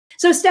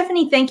So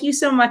Stephanie, thank you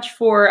so much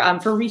for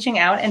reaching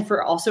out and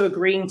for also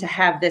agreeing to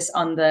have this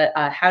on the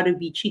How to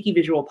Be Cheeky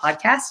Visual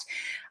podcast.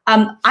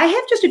 I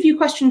have just a few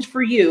questions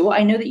for you.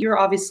 I know that you're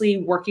obviously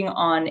working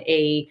on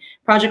a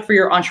project for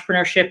your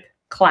entrepreneurship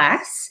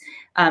class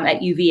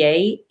at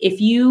UVA.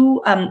 If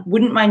you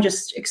wouldn't mind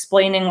just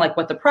explaining like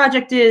what the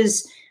project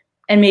is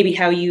and maybe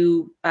how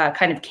you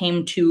kind of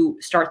came to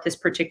start this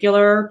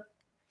particular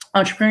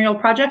entrepreneurial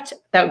project,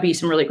 that would be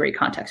some really great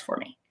context for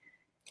me.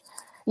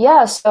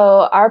 Yeah,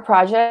 so our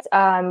project,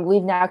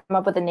 we've now come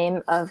up with the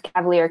name of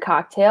Cavalier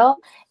Cocktail,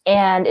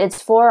 and it's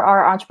for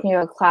our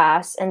entrepreneurial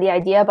class. And the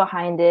idea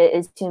behind it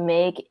is to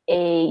make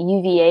a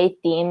UVA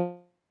themed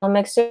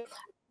mixer.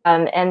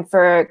 And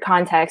for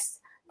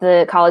context,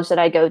 the college that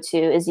I go to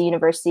is the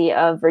University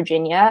of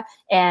Virginia,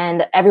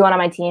 and everyone on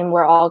my team,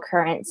 we're all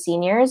current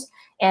seniors.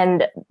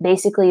 And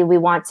basically, we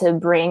want to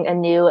bring a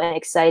new and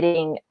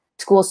exciting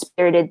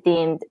school-spirited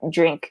themed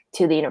drink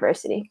to the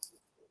university.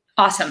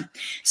 Awesome.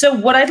 So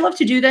what I'd love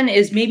to do then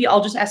is maybe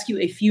I'll just ask you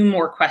a few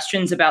more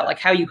questions about like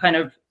how you kind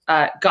of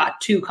got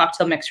to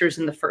cocktail mixers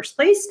in the first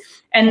place.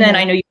 And then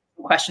I know you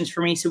have questions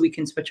for me, so we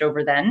can switch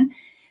over then.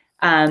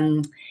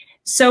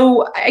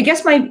 So I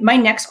guess my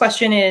next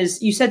question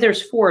is, you said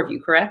there's 4 of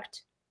you,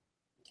 correct?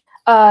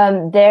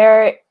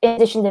 There, in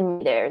addition to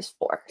me, there's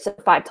 4, so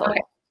 5 total.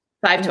 Okay.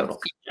 5 total.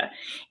 Gotcha.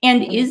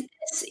 And is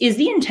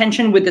the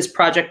intention with this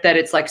project that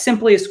it's like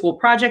simply a school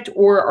project,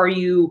 or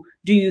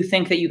do you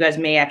think that you guys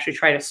may actually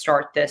try to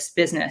start this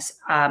business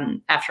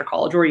after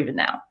college or even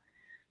now?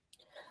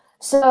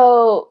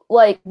 So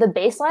like the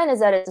baseline is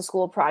that it's a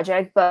school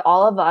project, but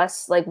all of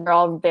us, like we're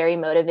all very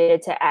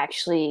motivated to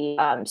actually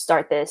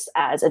start this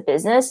as a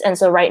business. And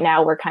so right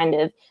now we're kind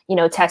of,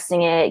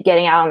 testing it,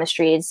 getting out on the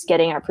streets,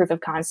 getting our proof of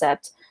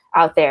concept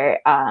out there,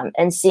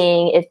 and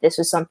seeing if this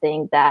was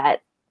something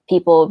that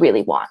people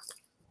really want.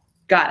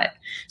 Got it.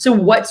 So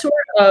what sort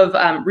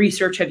of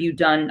research have you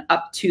done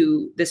up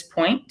to this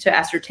point to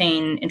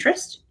ascertain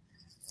interest?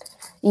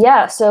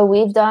 Yeah, so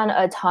we've done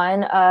a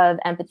ton of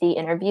empathy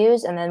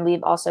interviews, and then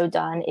we've also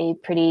done a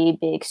pretty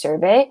big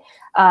survey.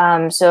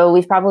 So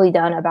we've probably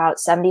done about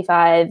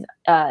 75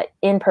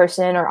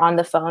 in-person or on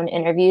the phone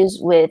interviews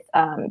with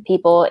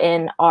people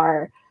in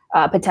our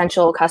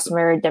potential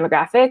customer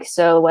demographic.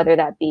 So whether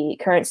that be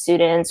current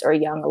students or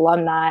young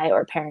alumni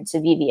or parents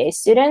of UVA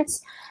students.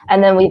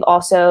 And then we've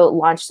also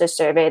launched a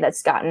survey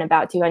that's gotten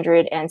about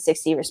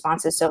 260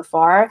 responses so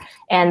far.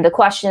 And the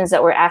questions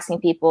that we're asking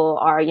people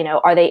are,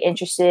 are they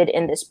interested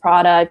in this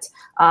product?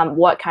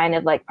 What kind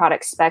of like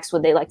product specs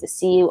would they like to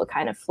see? What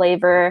kind of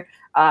flavor?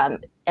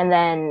 And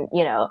then,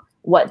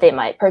 what they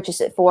might purchase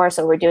it for.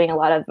 So we're doing a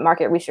lot of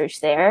market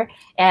research there.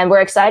 And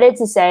we're excited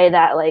to say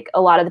that like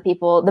a lot of the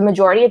people, the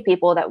majority of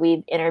people that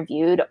we've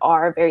interviewed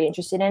are very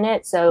interested in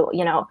it. So,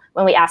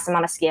 when we asked them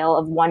on a scale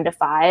of 1 to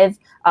 5,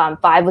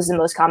 5 was the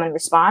most common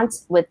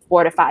response, with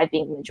 4 to 5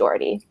 being the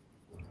majority.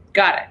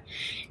 Got it.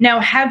 Now,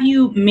 have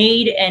you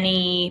made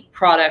any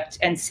product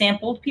and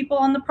sampled people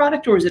on the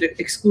product, or has it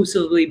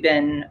exclusively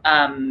been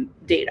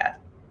data?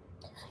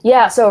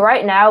 Yeah, so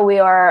right now we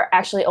are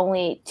actually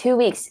only 2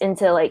 weeks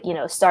into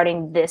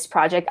starting this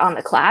project on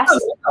the class.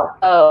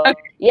 So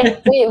yeah,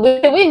 we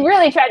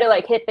really tried to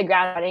like hit the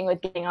ground running with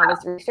getting all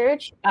this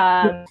research.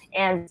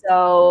 And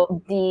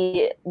so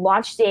the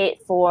launch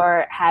date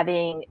for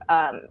having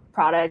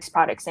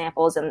product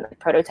samples and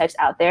prototypes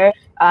out there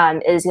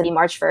is going to be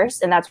March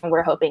 1st, and that's when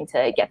we're hoping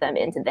to get them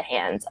into the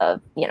hands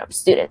of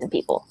students and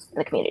people in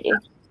the community.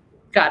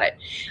 Got it.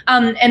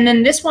 And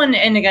then this one,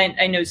 and again,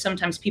 I know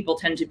sometimes people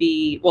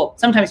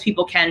sometimes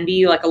people can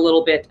be like a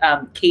little bit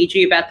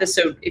cagey about this.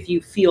 So if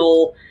you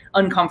feel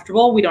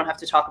uncomfortable, we don't have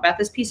to talk about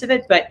this piece of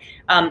it. But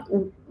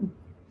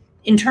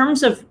in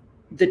terms of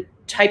the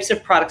types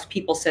of products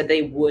people said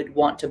they would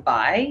want to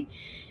buy,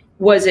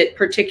 was it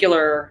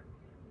particular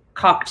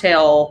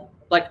cocktail,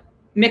 like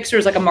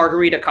mixers, like a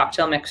margarita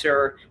cocktail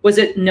mixer? Was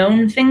it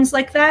known things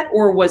like that?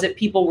 Or was it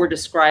people were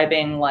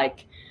describing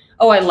like,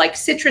 oh, I like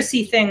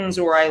citrusy things,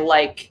 or I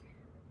like,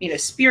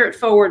 spirit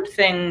forward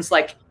things?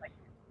 Like,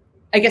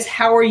 I guess,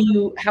 how are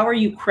you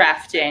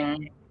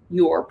crafting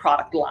your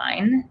product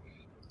line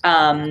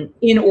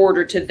in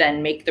order to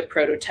then make the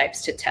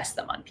prototypes to test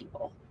them on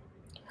people?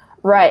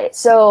 Right.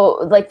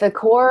 So like the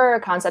core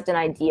concept and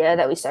idea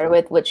that we started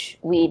with, which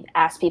we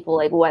asked people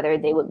like whether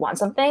they would want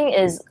something,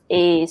 is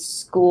a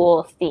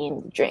school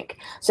themed drink.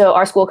 So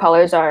our school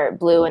colors are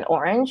blue and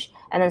orange.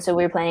 And then so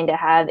we were planning to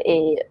have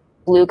a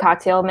blue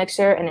cocktail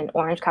mixer and an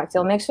orange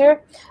cocktail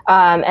mixer.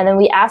 And then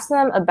we asked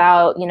them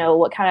about,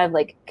 what kind of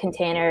like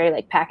container,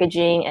 like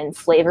packaging and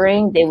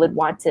flavoring they would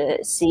want to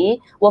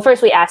see. Well,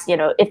 first we asked,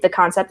 if the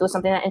concept was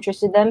something that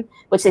interested them,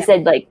 which they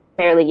said like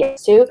fairly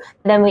yes to.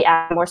 And then we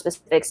asked more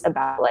specifics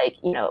about like,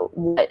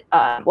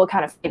 what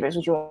kind of flavors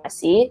would you want to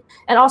see?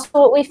 And also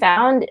what we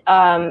found,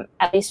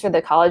 at least for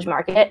the college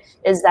market,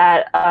 is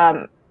that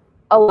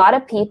a lot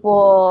of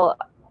people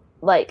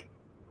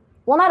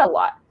not a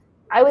lot.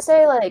 I would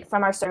say like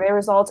from our survey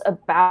results,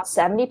 about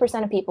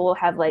 70% of people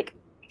have like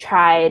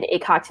tried a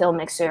cocktail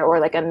mixer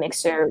or like a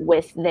mixer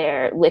with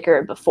their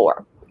liquor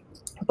before.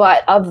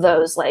 But of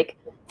those, like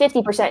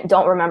 50%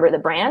 don't remember the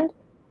brand.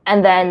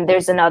 And then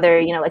there's another,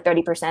 you know, like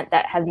 30%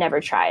 that have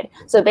never tried.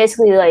 So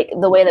basically, like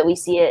the way that we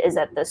see it is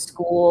that the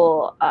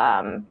school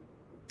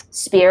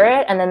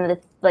spirit, and then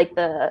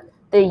the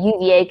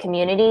UVA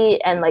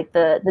community and like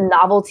the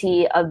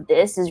novelty of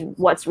this is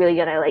what's really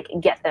gonna like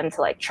get them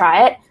to like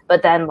try it.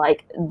 But then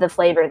like the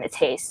flavor and the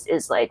taste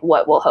is like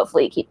what will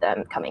hopefully keep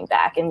them coming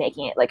back and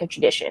making it like a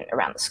tradition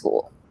around the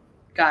school.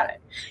 Got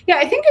it. Yeah,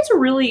 I think it's a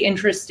really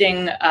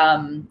interesting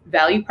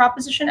value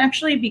proposition,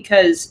 actually,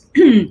 because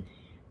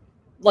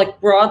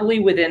like broadly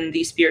within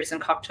the spirits and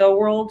cocktail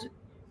world,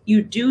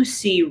 you do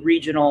see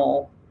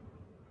regional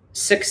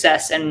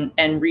success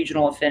and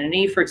regional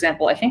affinity. For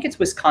example, I think it's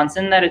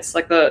Wisconsin that it's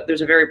like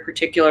there's a very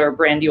particular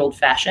brandy old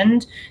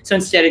fashioned. So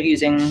instead of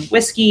using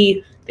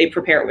whiskey, they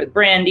prepare it with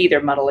brandy.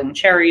 They're muddling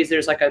cherries.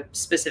 There's like a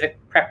specific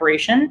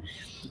preparation.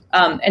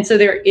 And so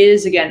there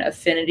is, again,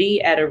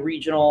 affinity at a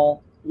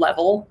regional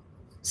level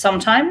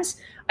sometimes.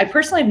 I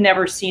personally have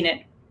never seen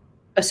it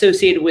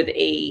associated with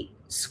a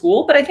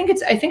school, but I think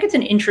it's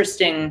an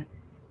interesting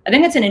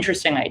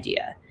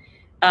idea.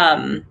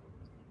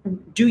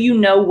 Do you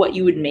know what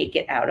you would make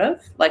it out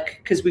of?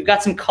 Like, because we've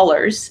got some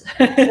colors.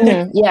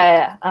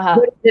 Yeah.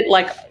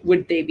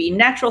 Would they be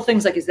natural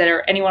things? Like, is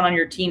there anyone on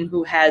your team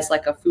who has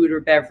like a food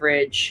or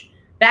beverage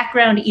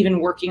background, even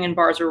working in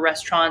bars or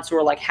restaurants,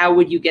 or like how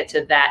would you get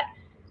to that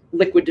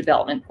liquid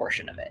development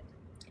portion of it?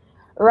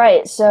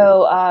 Right.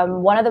 So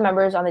one of the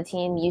members on the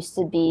team used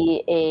to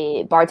be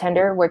a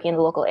bartender working in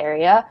the local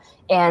area.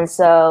 And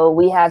so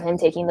we have him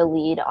taking the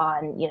lead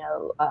on, you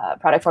know,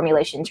 product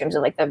formulation in terms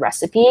of like the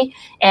recipe.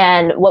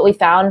 And what we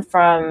found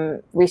from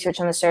research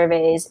on the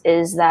surveys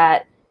is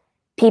that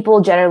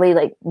people generally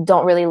like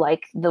don't really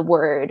like the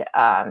word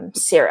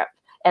syrup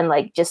and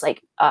like just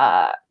like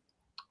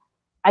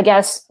I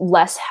guess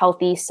less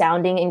healthy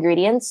sounding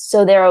ingredients.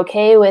 So they're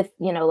okay with,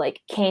 you know,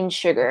 like cane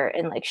sugar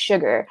and like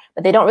sugar,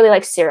 but they don't really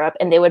like syrup,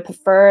 and they would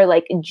prefer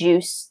like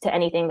juice to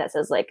anything that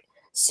says like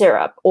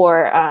syrup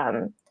or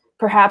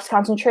perhaps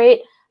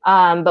concentrate.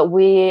 But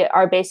we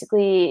are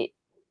basically,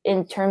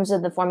 in terms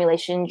of the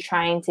formulation,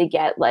 trying to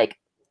get like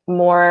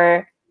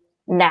more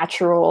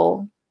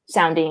natural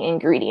sounding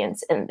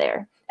ingredients in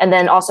there. And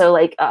then also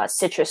like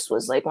citrus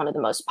was like one of the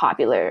most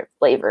popular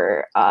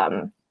flavor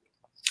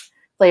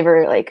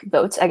like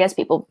votes. I guess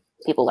people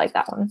like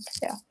that one.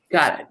 Yeah.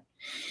 Got it.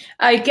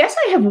 I guess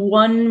I have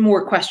one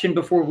more question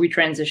before we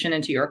transition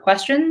into your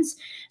questions.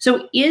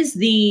 So is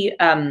the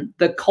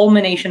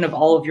culmination of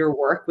all of your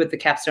work with the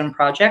capstone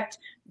project,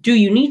 do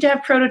you need to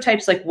have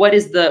prototypes? Like what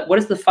is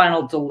the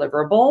final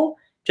deliverable?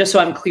 Just so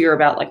I'm clear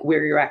about like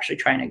where you're actually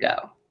trying to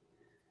go.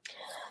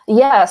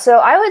 Yeah, so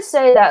I would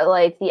say that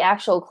like the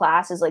actual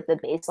class is like the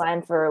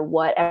baseline for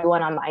what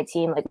everyone on my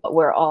team, like what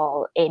we're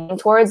all aiming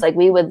towards. Like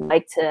we would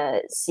like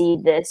to see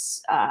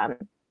this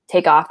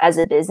take off as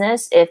a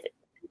business if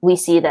we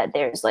see that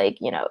there's like,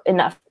 you know,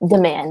 enough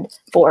demand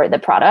for the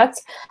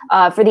product.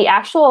 For the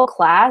actual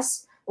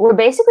class, we're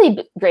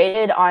basically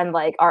graded on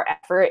like our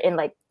effort in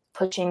like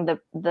pushing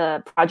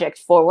the project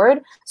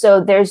forward.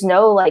 So there's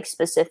no like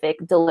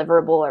specific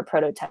deliverable or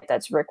prototype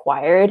that's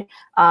required.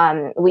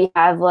 We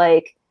have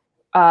like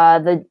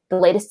the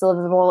latest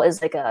deliverable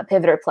is like a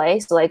pivot or play.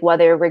 So like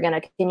whether we're going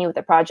to continue with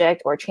the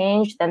project or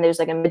change, then there's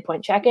like a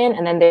midpoint check-in,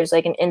 and then there's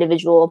like an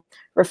individual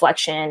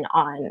reflection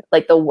on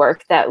like the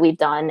work that we've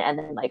done, and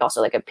then like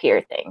also like a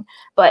peer thing.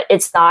 But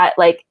it's not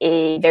like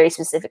a very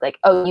specific like,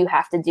 oh, you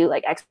have to do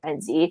like X, Y,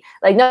 and Z.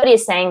 Like nobody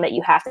is saying that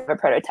you have to have a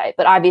prototype,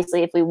 but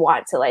obviously if we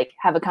want to like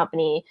have a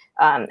company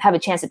have a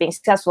chance of being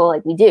successful,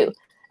 like we do.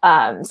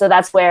 So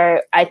that's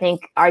where I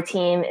think our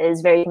team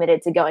is very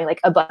committed to going like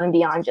above and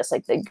beyond just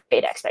like the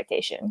grade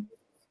expectation.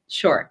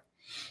 Sure.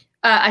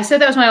 I said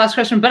that was my last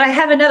question, but I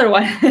have another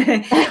one.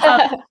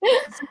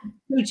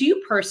 So do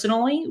you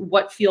personally,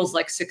 what feels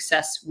like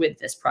success with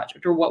this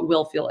project, or what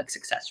will feel like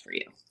success for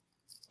you?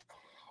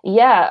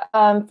 Yeah,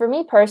 for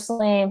me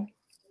personally,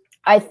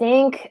 I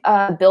think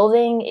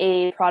building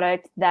a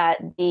product that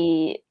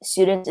the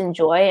students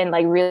enjoy and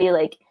like really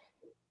like,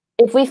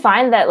 if we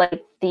find that like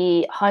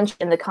the hunch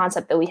and the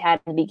concept that we had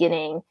in the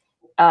beginning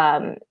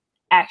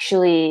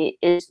actually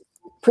is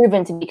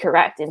proven to be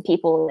correct, and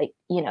people like,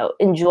 you know,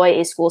 enjoy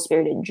a school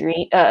spirited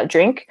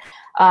drink,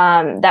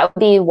 that would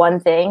be one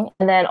thing.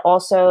 And then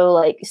also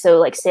like, so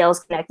like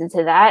sales connected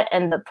to that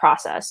and the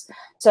process.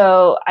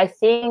 So I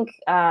think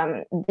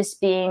this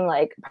being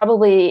like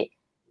probably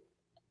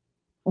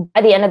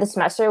by the end of the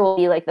semester will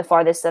be like the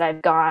farthest that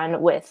I've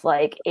gone with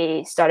like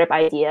a startup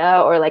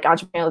idea or like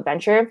entrepreneurial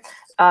venture.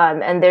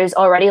 And there's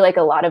already like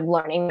a lot of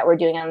learning that we're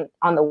doing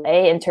on the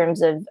way in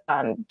terms of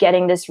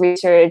getting this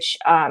research,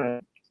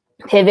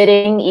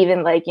 pivoting,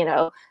 even like, you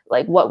know,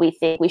 like what we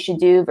think we should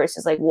do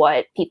versus like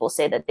what people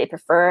say that they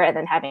prefer, and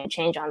then having a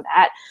change on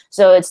that.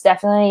 So it's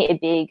definitely a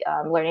big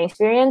learning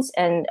experience,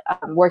 and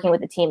working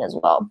with the team as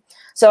well.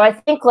 So I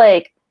think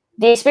like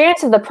the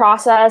experience of the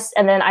process,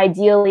 and then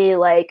ideally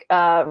like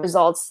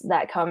results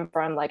that come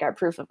from like our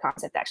proof of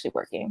concept actually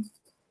working.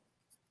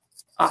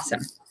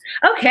 Awesome.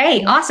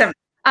 Okay, awesome.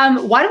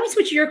 Why don't we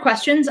switch to your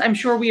questions? I'm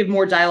sure we have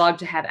more dialogue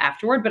to have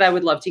afterward, but I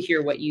would love to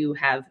hear what you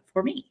have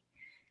for me.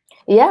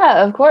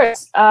 Yeah, of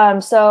course.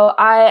 So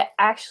I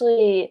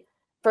actually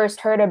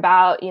first heard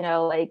about,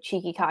 like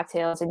Cheeky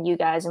Cocktails and you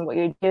guys and what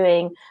you're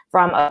doing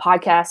from a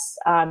podcast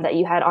that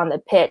you had on the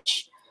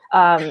pitch.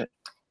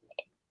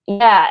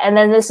 Yeah, and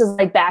then this is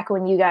like back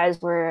when you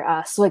guys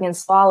were Swig and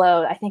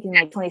Swallow, I think in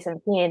like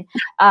 2017.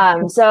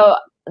 So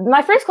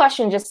my first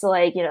question, just to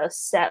like,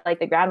 set like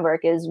the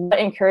groundwork, is what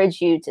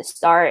encouraged you to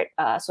start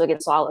Swig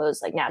and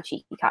Swallows, like now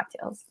Cheeky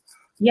Cocktails?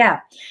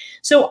 Yeah.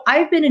 So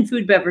I've been in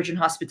food, beverage, and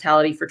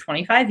hospitality for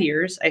 25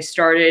 years. I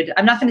started,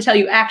 I'm not going to tell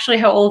you actually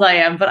how old I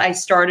am, but I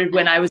started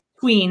when I was a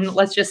tween,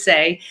 let's just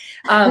say.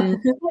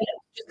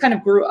 Just kind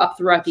of grew up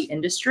throughout the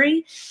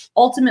industry.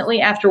 Ultimately,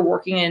 after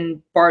working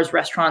in bars,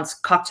 restaurants,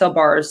 cocktail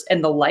bars,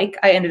 and the like,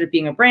 I ended up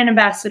being a brand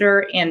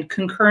ambassador. And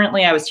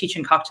concurrently, I was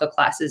teaching cocktail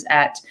classes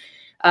at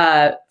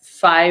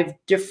 5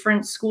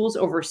 different schools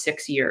over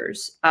 6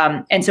 years.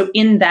 And so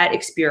in that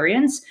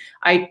experience,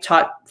 I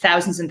taught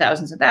thousands and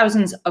thousands and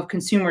thousands of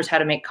consumers how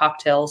to make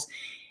cocktails,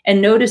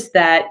 and noticed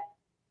that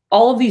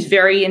all of these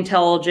very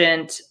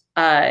intelligent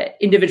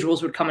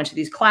individuals would come into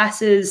these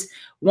classes,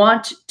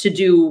 want to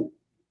do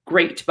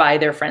great by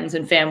their friends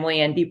and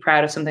family and be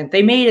proud of something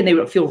they made, and they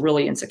would feel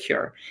really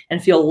insecure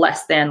and feel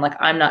less than, like,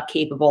 I'm not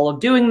capable of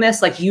doing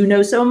this, like, you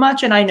know so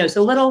much and I know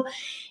so little.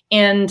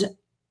 And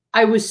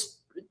I was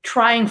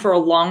trying for a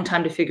long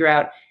time to figure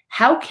out,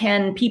 how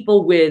can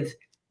people with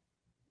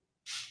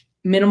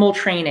minimal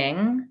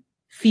training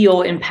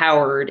feel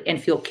empowered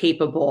and feel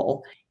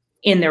capable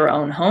in their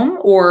own home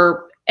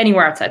or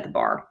anywhere outside the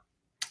bar.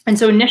 And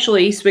so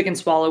initially, Swig and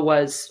Swallow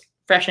was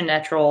fresh and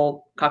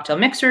natural cocktail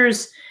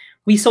mixers.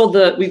 We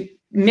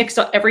mixed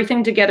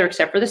everything together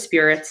except for the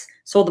spirits,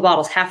 sold the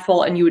bottles half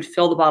full, and you would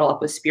fill the bottle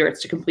up with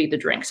spirits to complete the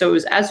drink. So it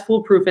was as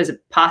foolproof as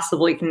it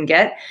possibly can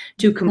get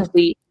to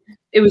complete.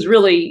 It was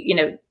really,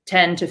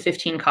 10 to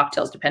 15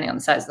 cocktails, depending on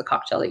the size of the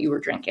cocktail that you were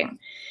drinking.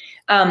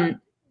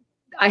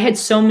 I had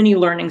so many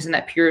learnings in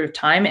that period of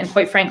time. And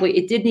quite frankly,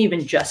 it didn't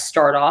even just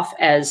start off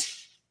as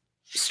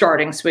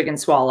starting Swig and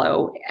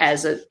Swallow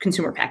as a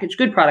consumer packaged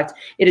good product.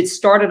 It had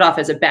started off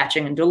as a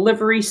batching and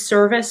delivery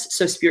service.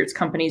 So spirits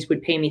companies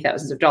would pay me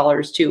thousands of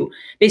dollars to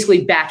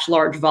basically batch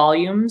large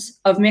volumes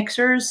of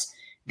mixers.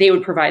 They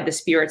would provide the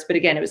spirits, but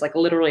again, it was like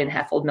literally in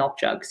half-full milk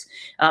jugs.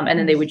 And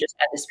then they would just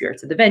add the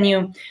spirits at the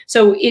venue.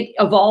 So it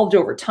evolved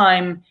over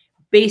time.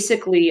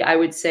 Basically, I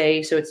would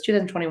say, so it's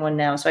 2021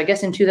 now. So I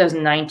guess in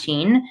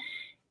 2019,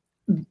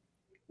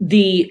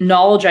 the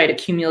knowledge I'd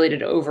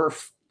accumulated over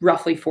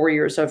roughly 4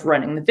 years of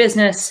running the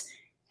business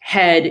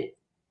had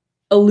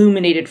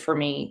illuminated for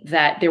me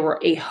that there were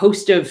a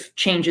host of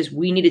changes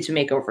we needed to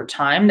make over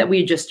time that we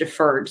had just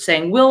deferred,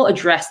 saying, we'll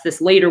address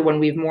this later when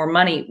we have more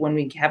money, when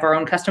we have our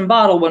own custom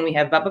bottle, when we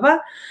have blah, blah, blah.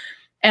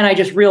 And I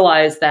just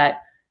realized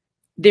that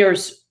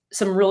there's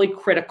some really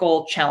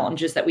critical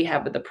challenges that we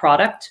have with the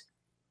product,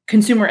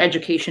 consumer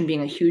education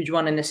being a huge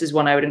one. And this is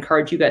one I would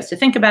encourage you guys to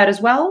think about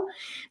as well.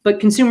 But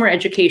consumer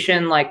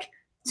education, like,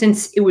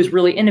 since it was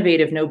really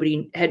innovative,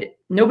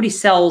 nobody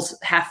sells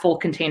half full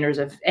containers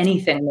of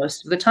anything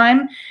most of the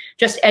time.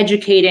 Just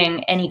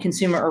educating any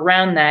consumer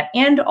around that,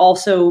 and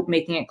also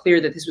making it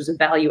clear that this was a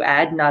value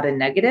add, not a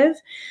negative.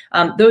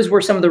 Those were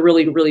some of the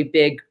really, really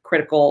big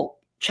critical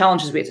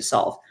challenges we had to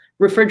solve.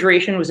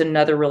 Refrigeration was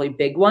another really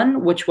big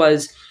one, which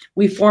was,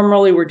 we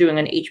formerly were doing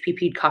an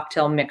HPP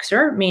cocktail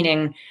mixer,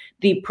 meaning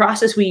the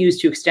process we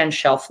used to extend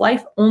shelf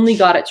life only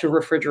got it to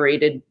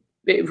refrigeration,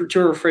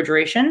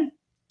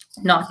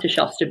 not to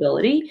shelf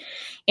stability.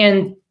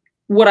 And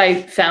what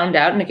I found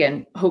out, and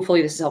again,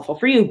 hopefully this is helpful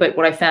for you, but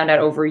what I found out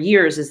over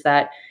years is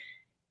that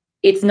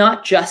it's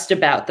not just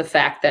about the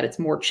fact that it's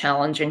more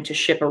challenging to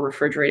ship a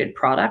refrigerated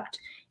product.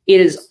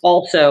 It is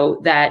also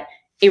that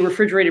a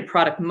refrigerated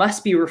product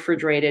must be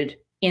refrigerated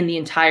in the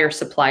entire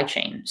supply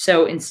chain.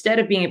 So instead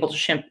of being able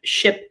to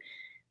ship,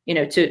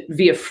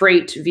 via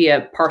freight,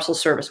 via parcel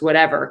service,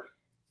 whatever,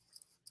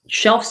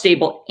 shelf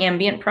stable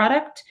ambient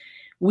product,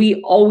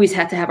 we always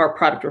had to have our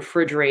product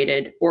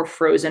refrigerated or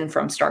frozen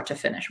from start to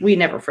finish. We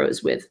never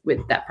froze with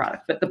that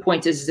product. But the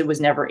point is it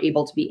was never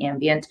able to be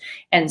ambient.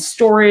 And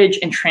storage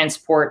and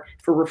transport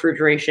for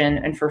refrigeration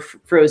and for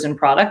frozen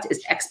product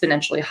is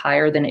exponentially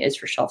higher than it is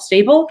for shelf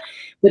stable.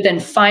 But then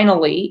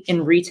finally,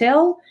 in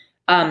retail,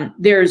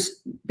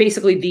 there's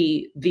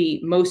basically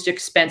the most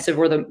expensive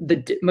or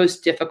the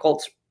most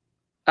difficult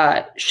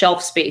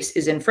shelf space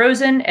is in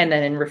frozen, and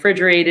then in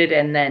refrigerated,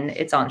 and then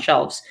it's on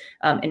shelves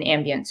in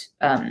ambient,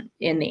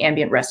 in the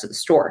ambient rest of the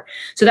store.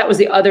 So that was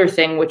the other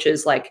thing, which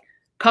is like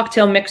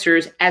cocktail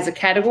mixers as a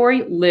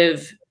category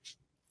live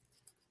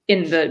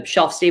in the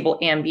shelf stable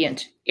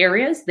ambient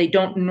areas. They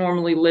don't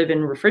normally live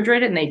in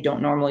refrigerated, and they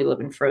don't normally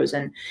live in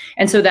frozen.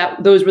 And so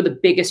those were the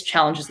biggest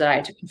challenges that I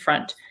had to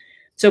confront.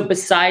 So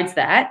besides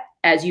that,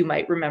 as you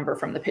might remember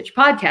from the Pitch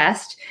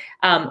podcast,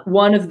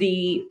 one of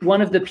the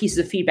pieces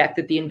of feedback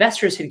that the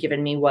investors had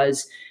given me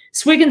was,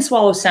 Swig and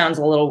Swallow sounds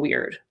a little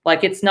weird.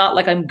 Like, it's not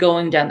like I'm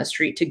going down the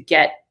street to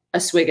get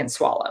a Swig and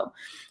Swallow.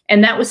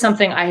 And that was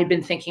something I had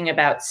been thinking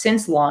about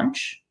since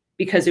launch,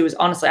 because it was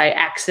honestly, I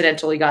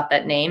accidentally got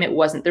that name. There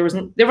wasn't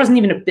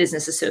even a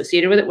business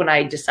associated with it when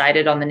I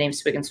decided on the name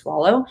Swig and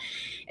Swallow.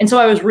 And so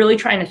I was really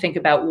trying to think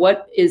about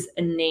what is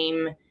a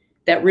name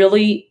that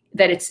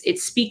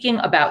it's speaking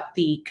about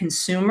the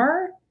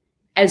consumer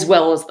as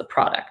well as the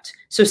product.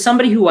 So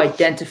somebody who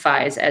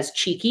identifies as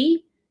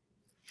cheeky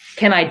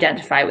can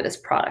identify with this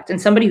product, and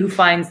somebody who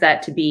finds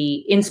that to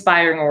be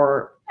inspiring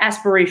or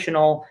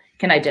aspirational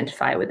can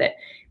identify with it.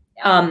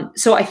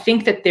 So I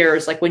think that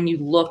there's like, when you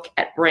look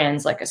at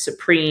brands like a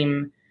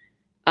Supreme,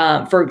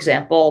 for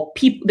example,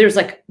 there's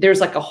like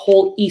a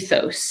whole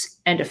ethos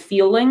and a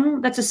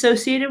feeling that's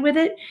associated with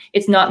it.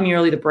 It's not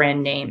merely the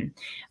brand name.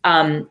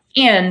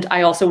 And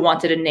I also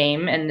wanted a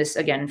name, and this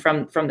again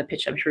from the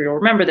pitch, I'm sure you'll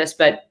remember this,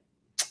 but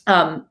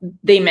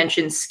they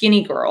mentioned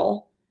Skinny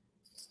Girl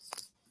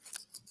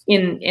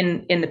in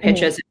the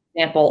pitch as an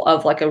example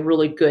of like a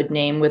really good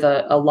name with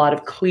a lot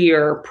of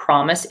clear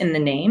promise in the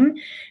name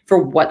for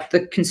what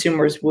the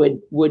consumers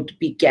would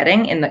be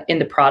getting in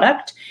the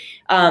product.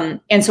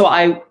 And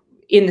so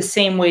in the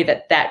same way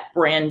that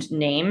brand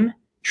name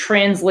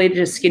translated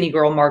as Skinny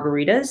Girl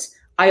Margaritas,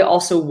 I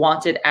also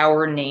wanted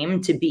our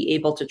name to be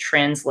able to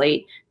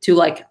translate to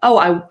like,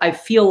 oh, I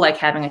feel like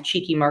having a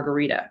cheeky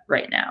margarita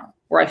right now,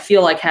 or I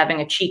feel like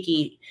having a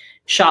cheeky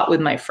shot with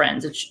my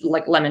friends,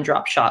 like lemon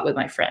drop shot with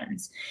my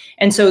friends.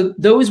 And so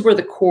those were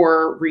the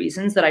core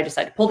reasons that I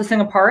decided to pull this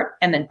thing apart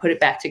and then put it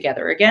back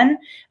together again.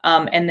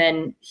 And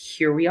then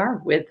here we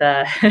are with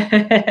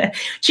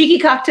cheeky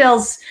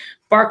cocktails,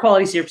 bar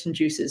quality syrups and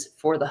juices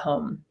for the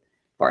home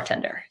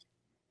bartender.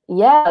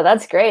 Yeah,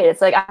 that's great.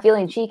 It's like, I'm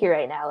feeling cheeky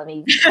right now. Let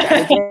me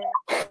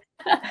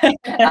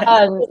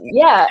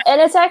yeah,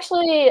 and it's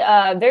actually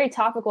very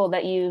topical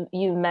that you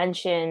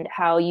mentioned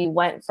how you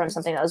went from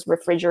something that was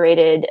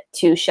refrigerated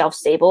to shelf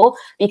stable,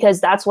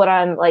 because that's what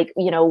I'm like,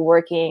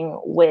 working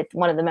with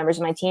one of the members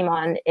of my team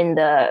on in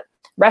the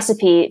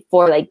recipe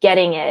for like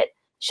getting it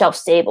shelf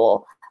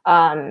stable.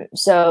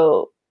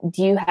 So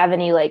do you have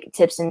any like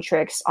tips and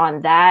tricks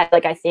on that?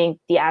 Like, I think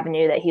the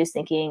avenue that he was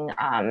thinking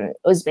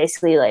was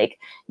basically like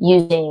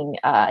using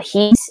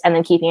heat and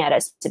then keeping it at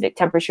a specific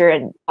temperature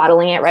and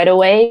bottling it right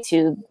away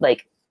to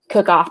like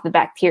cook off the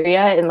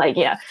bacteria and like,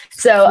 yeah.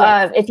 So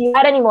if you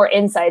had any more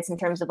insights in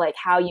terms of like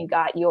how you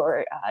got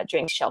your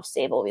drinks shelf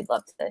stable, we'd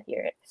love to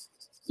hear it.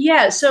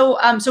 Yeah. So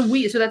that's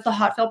the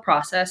hot fill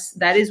process.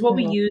 That is what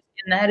we use.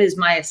 And that is,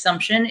 my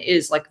assumption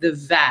is like the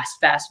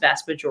vast, vast,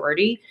 vast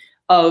majority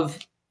of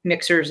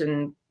mixers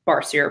and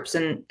bar syrups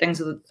and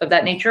things of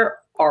that nature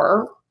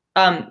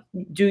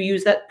do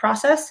use that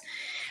process.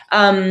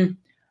 I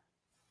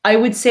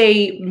would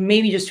say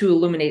maybe just to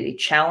illuminate a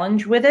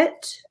challenge with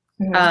it.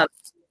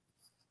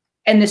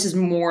 And this is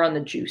more on the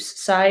juice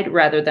side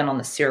rather than on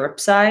the syrup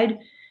side.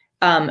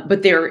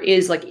 But there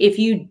is like, if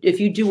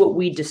you do what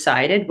we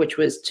decided, which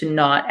was to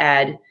not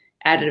add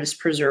additives,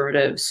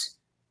 preservatives,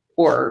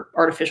 or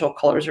artificial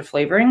colors or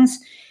flavorings,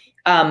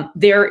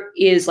 there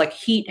is like,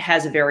 heat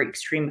has a very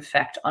extreme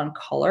effect on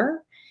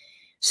color.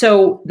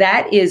 So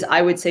that is,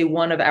 I would say,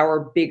 one of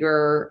our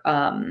bigger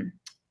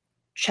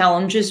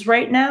challenges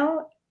right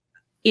now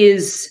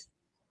is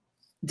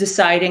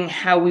deciding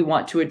how we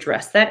want to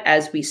address that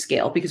as we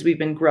scale, because we've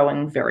been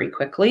growing very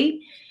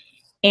quickly.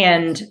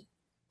 And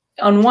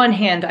on one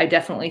hand, I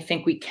definitely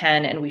think we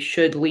can and we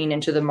should lean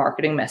into the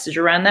marketing message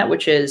around that,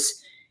 which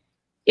is,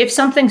 if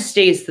something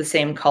stays the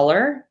same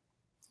color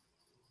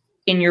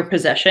in your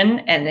possession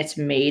and it's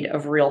made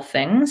of real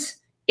things,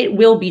 it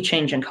will be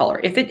changing color.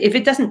 If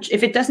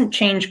it doesn't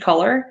change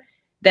color,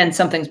 then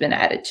something's been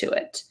added to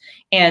it.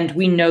 And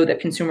we know that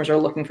consumers are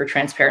looking for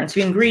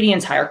transparency of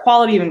ingredients, higher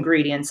quality of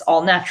ingredients,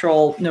 all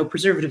natural, no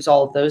preservatives,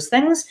 all of those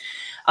things.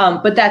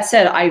 But that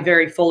said, I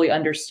very fully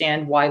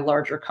understand why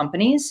larger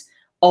companies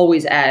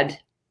always add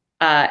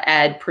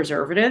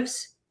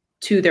preservatives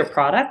to their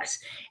products.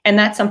 And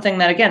that's something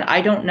that, again,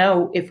 I don't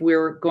know if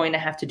we're going to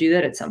have to do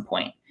that at some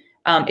point.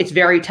 It's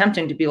very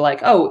tempting to be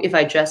like, oh, if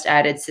I just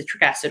added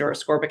citric acid or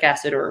ascorbic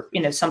acid or,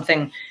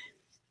 something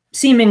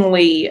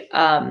seemingly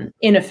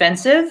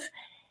inoffensive,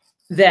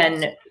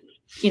 then,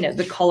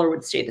 the color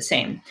would stay the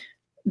same.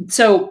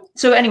 So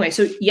anyway,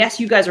 so yes,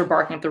 you guys are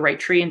barking up the right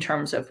tree in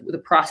terms of the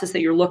process that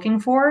you're looking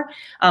for.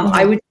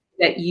 I would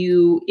say that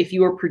if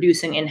you are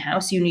producing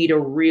in-house, you need a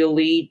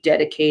really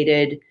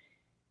dedicated,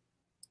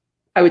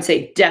 I would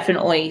say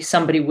definitely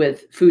somebody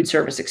with food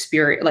service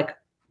experience, like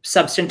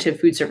substantive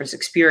food service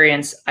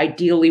experience,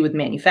 ideally with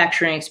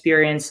manufacturing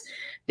experience.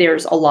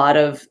 There's a lot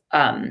of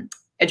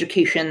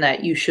education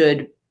that you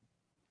should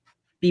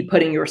be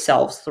putting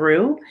yourselves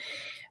through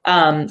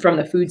from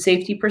the food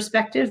safety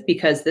perspective,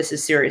 because this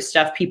is serious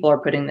stuff. People are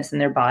putting this in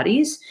their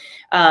bodies.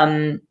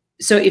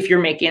 So if you're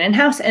making it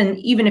in-house, and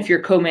even if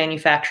you're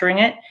co-manufacturing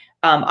it,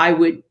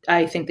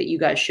 I think that you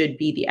guys should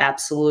be the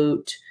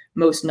absolute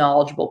most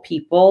knowledgeable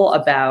people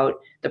about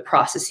the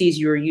processes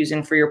you're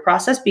using for your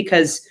process,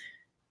 because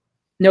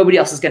nobody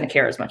else is going to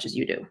care as much as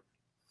you do.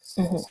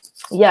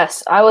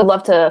 Yes, I would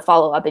love to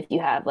follow up if you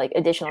have like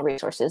additional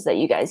resources that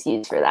you guys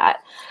use for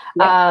that.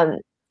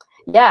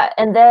 Yeah,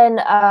 and then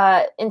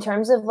in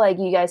terms of like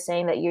you guys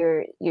saying that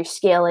you're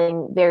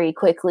scaling very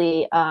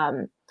quickly,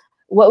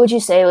 what would you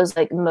say was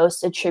like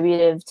most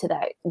attributive to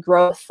that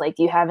growth? Like,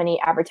 do you have any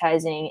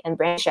advertising and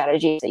brand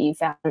strategies that you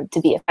found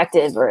to be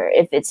effective, or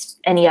if it's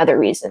any other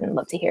reason? I'd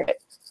love to hear it.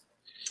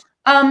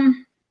 I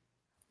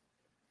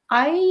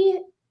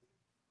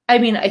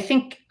mean, I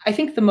think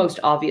the most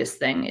obvious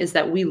thing is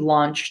that we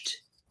launched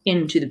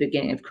into the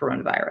beginning of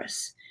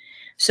coronavirus.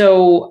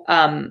 So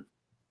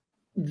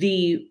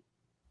the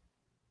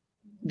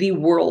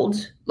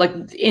world, like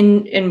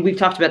and we've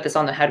talked about this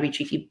on the How to Be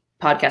Cheeky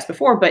podcast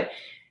before, but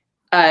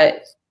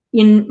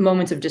in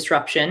moments of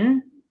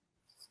disruption,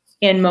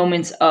 in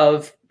moments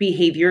of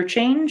behavior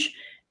change,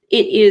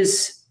 it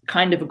is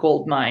kind of a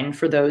gold mine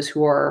for those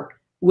who are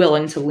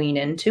willing to lean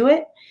into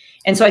it.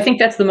 And so I think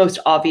that's the most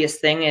obvious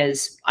thing.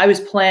 Is I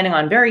was planning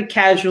on very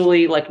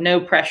casually, like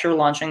no pressure,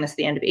 launching this at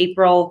the end of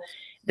April.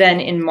 Then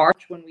in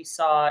March, when we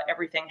saw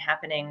everything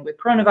happening with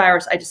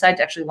coronavirus, I decided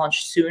to actually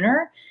launch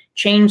sooner,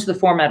 change the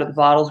format of the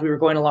bottles. We were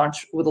going to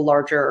launch with a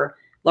larger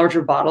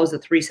bottles, a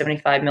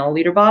 375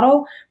 milliliter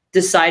bottle.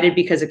 Decided,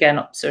 because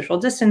again, social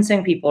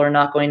distancing, people are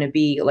not going to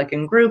be like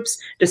in groups,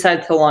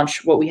 decided to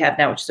launch what we have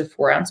now, which is a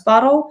 4-ounce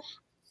bottle.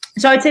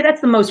 So I'd say that's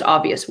the most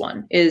obvious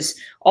one. Is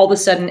all of a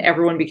sudden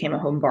everyone became a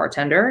home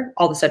bartender.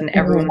 All of a sudden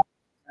everyone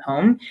was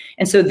home.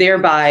 And so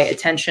thereby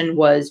attention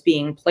was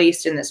being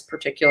placed in this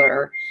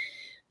particular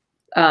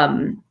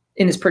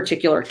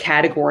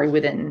category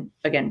within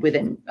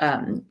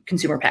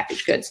consumer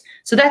packaged goods.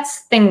 So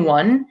that's thing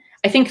one.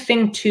 I think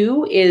thing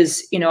two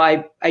is,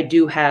 I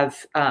do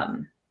have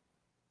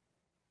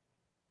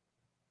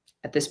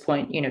at this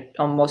point,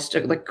 almost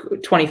like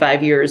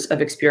 25 years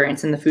of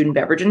experience in the food and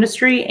beverage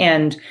industry,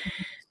 and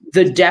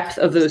the depth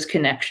of those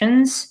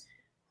connections.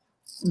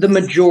 The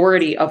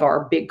majority of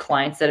our big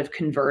clients that have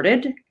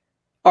converted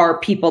are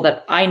people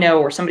that I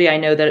know, or somebody I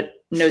know that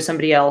knows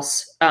somebody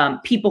else,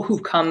 people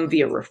who've come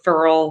via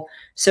referral.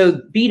 So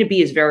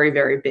B2B is very,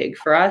 very big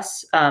for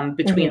us,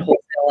 between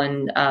wholesale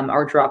and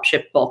our drop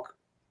ship bulk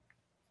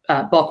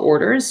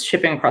orders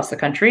shipping across the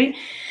country.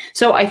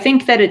 So I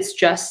think that it's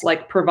just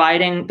like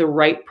providing the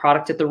right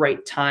product at the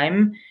right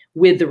time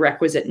with the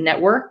requisite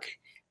network.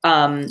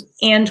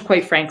 And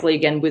quite frankly,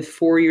 again, with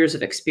 4 years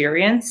of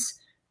experience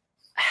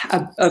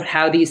of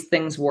how these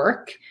things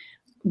work,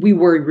 we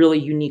were really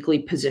uniquely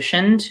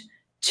positioned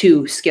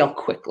to scale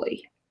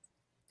quickly.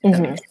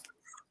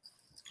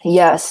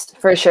 Yes,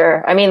 for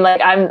sure. I mean,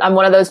 like I'm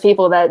one of those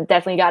people that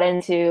definitely got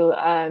into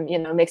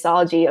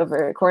mixology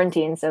over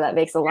quarantine, so that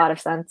makes a lot of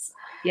sense.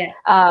 Yeah.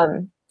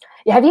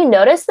 Have you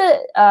noticed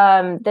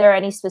that there are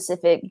any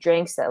specific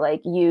drinks that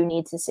like you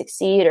need to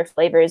succeed, or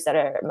flavors that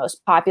are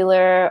most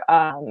popular,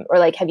 or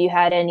like have you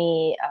had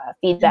any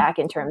feedback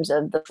in terms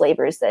of the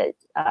flavors that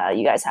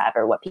you guys have,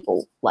 or what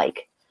people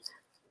like?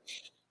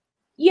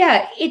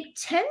 Yeah, it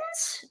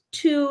tends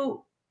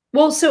to.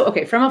 Well, so,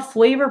 okay, from a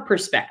flavor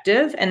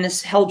perspective, and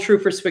this held true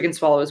for Swig and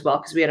Swallow as well,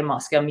 because we had a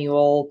Moscow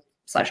Mule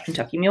 /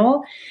 Kentucky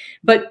Mule.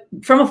 But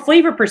from a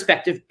flavor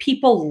perspective,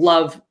 people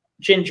love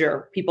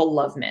ginger, people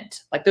love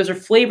mint. Like those are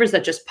flavors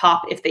that just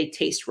pop if they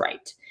taste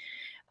right.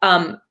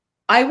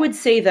 I would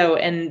say though,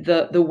 and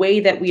the way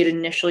that we had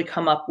initially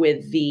come up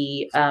with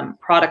the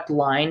product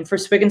line for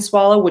Swig and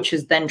Swallow, which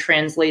has then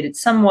translated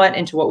somewhat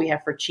into what we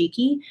have for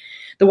Cheeky,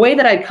 the way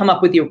that I'd come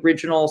up with the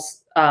original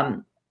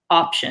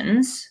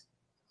options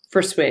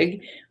for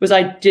Swig was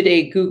I did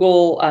a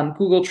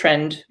Google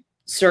trend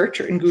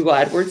search and Google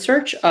AdWords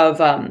search of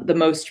the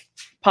most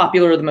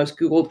popular, the most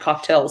Googled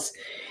cocktails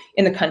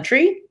in the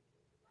country.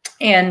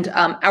 And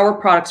our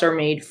products are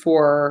made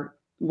for,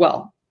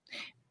 well,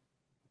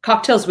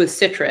 cocktails with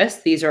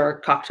citrus. These are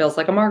cocktails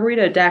like a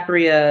margarita, a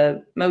daiquiri,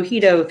 a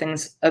mojito,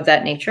 things of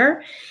that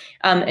nature.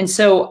 And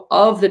so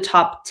of the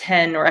top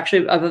 10, or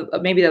actually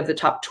maybe of the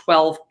top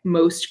 12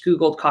 most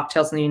Googled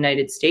cocktails in the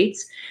United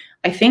States,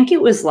 I think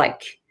it was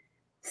like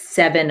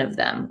 7 of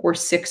them or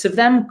 6 of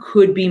them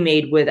could be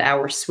made with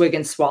our Swig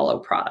and Swallow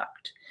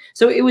product.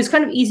 So it was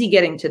kind of easy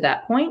getting to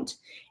that point.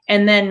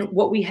 And then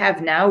what we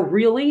have now,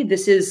 really,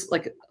 this is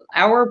like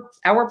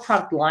our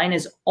product line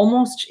is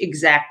almost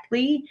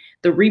exactly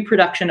the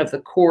reproduction of the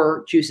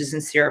core juices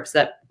and syrups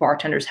that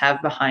bartenders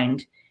have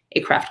behind a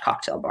craft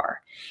cocktail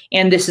bar.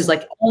 And this is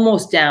like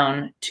almost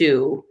down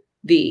to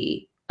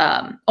the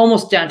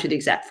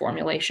exact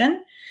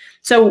formulation.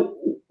 So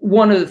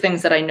one of the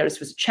things that I noticed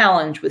was a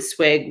challenge with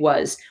Swig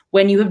was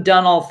when you have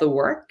done all of the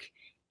work,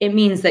 it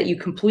means that you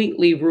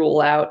completely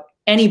rule out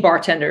any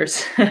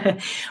bartenders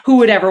who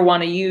would ever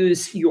want to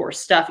use your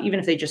stuff, even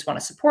if they just want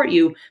to support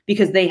you,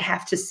 because they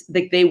have to,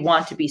 they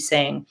want to be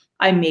saying,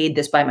 I made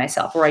this by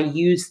myself, or I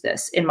use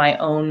this in my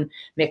own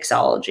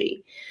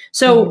mixology.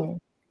 So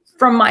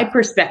from my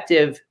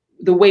perspective,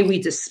 the way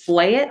we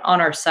display it on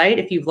our site,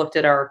 if you've looked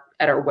at our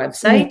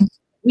website,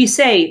 we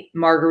say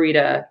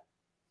margarita,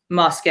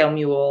 Moscow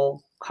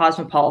Mule,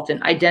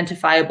 Cosmopolitan,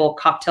 identifiable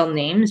cocktail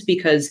names,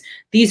 because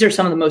these are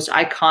some of the most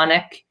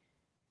iconic,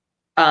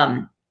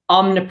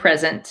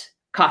 omnipresent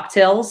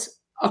cocktails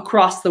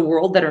across the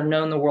world that are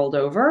known the world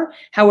over.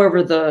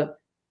 However, the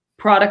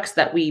products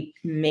that we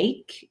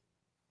make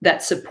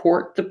that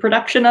support the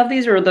production of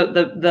these, or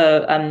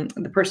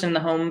the person in the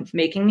home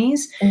making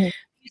these. Mm-hmm.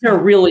 These are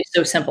really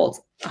so simple.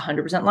 It's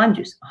 100% lime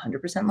juice,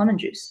 100% lemon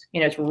juice.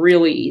 You know, it's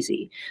really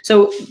easy.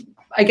 So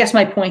I guess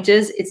my point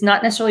is, it's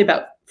not necessarily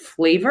about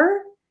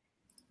flavor.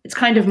 It's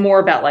kind of more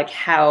about like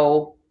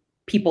how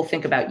people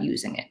think about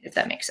using it, if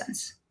that makes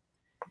sense.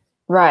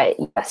 Right.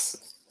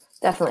 Yes,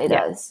 definitely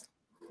does.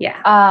 Yeah.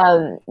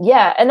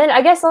 Yeah. And then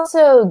I guess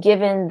also,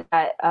 given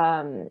that,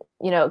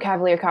 you know,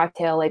 Cavalier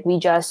Cocktail, like we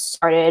just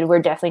started,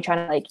 we're definitely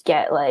trying to like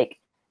get like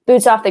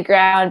boots off the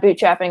ground,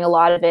 bootstrapping a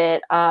lot of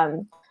it.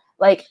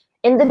 Like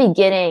in the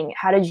beginning,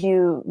 how did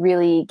you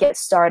really get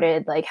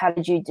started? Like, how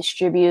did you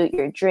distribute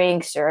your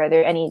drinks, or are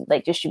there any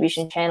like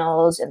distribution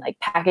channels and like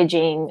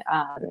packaging,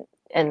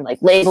 and like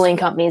labeling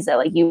companies that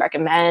like you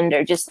recommend,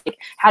 or just like,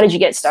 how did you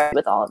get started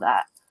with all of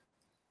that?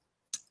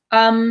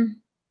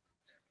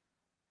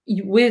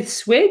 With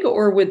Swig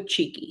or with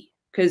Cheeky?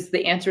 Because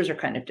the answers are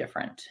kind of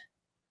different.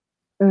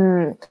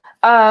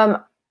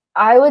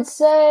 I would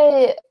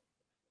say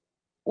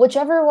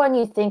whichever one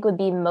you think would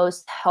be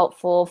most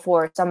helpful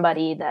for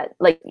somebody that,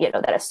 like, you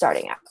know, that is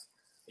starting out.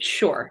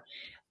 Sure.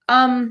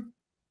 All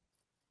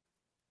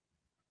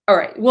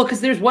right. Well,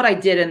 because there's what I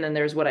did, and then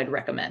there's what I'd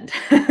recommend.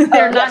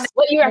 They're not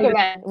what you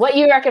recommend. What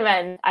you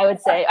recommend, I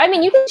would say. I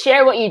mean, you can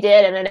share what you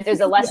did, and then if there's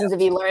a lessons to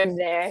be learned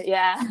there,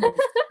 yeah.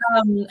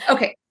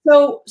 Okay.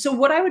 So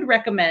what I would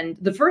recommend,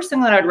 the first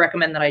thing that I'd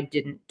recommend that I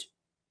didn't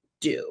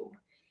do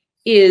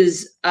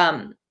is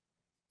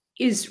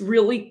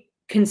really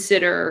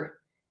consider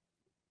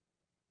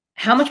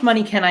how much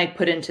money can I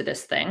put into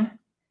this thing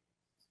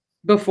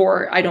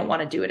before I don't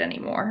want to do it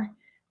anymore,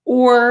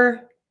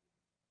 or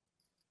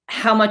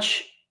how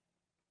much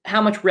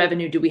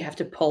revenue do we have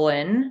to pull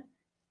in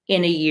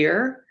a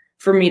year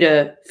for me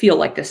to feel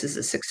like this is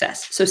a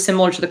success? So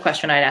similar to the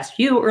question I'd asked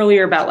you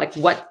earlier about like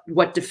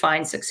what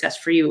defines success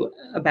for you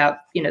about,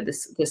 you know,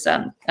 this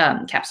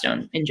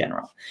capstone in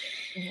general.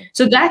 Mm-hmm.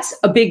 So that's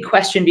a big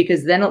question,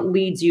 because then it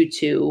leads you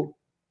to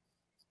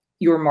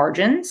your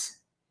margins.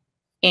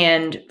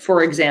 And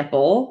for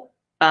example,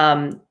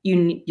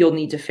 you'll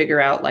need to figure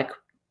out like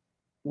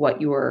what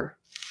your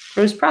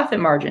gross profit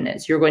margin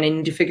is. You're going to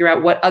need to figure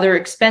out what other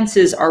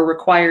expenses are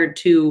required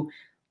to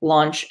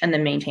launch and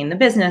then maintain the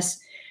business.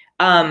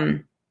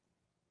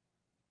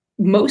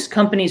 Most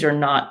companies are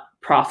not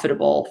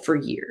profitable for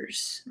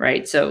years,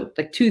 right? So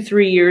like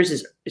 2-3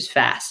 years is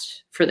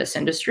fast for this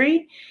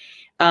industry.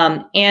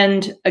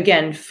 And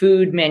again,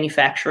 food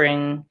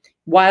manufacturing,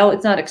 while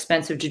it's not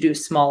expensive to do a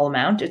small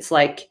amount, it's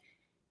like,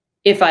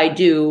 if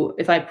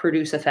I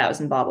produce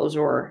 1,000 bottles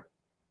or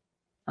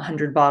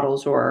 100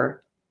 bottles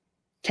or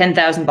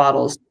 10,000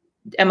 bottles,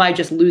 am I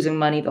just losing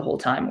money the whole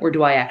time, or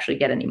do I actually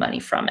get any money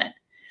from it?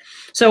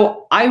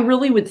 So I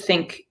really would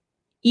think,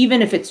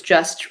 even if it's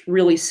just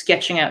really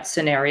sketching out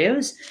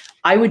scenarios,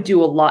 I would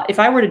do a lot. If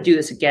I were to do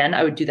this again,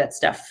 I would do that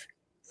stuff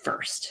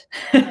first.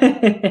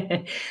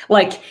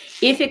 Like,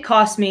 if it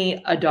costs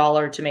me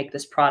 $1 to make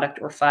this product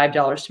or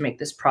 $5 to make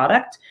this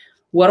product,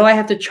 what do I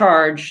have to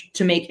charge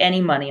to make any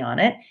money on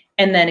it?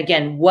 And then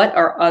again, what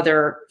are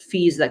other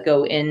fees that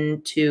go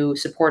into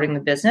supporting the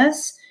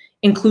business,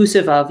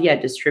 inclusive of,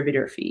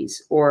 distributor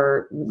fees,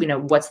 or, you know,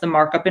 what's the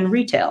markup in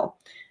retail?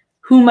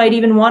 Who might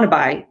even want to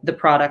buy the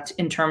product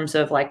in terms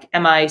of like,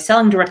 am I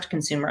selling direct to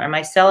consumer? Am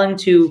I selling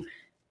to,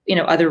 you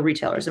know, other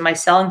retailers? Am I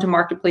selling to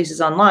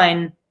marketplaces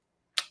online?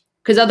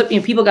 Because other, you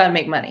know, people got to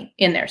make money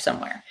in there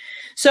somewhere.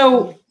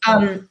 So,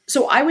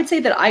 so I would say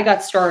that I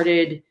got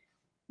started.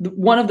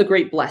 One of the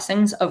great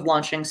blessings of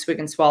launching Swig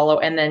and Swallow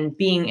and then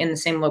being in the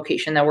same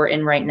location that we're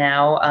in right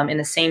now, in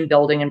the same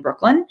building in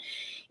Brooklyn,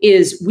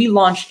 is we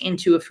launched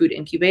into a food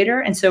incubator.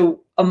 And so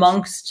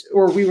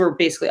we were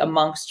basically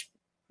amongst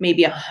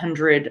maybe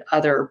 100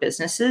 other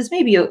businesses,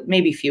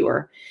 maybe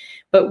fewer,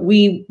 but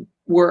we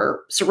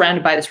were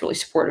surrounded by this really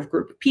supportive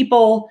group of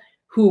people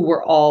who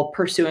were all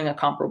pursuing a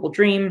comparable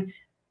dream.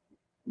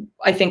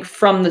 I think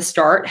from the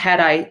start, had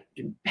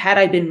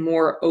I been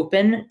more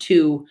open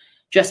to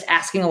just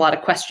asking a lot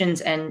of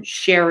questions and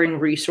sharing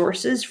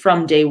resources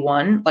from day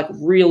one, like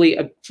really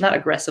not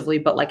aggressively,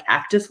 but like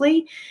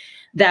actively,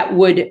 that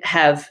would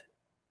have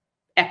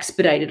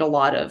expedited a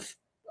lot of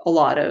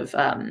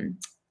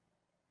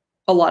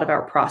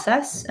our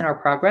process and our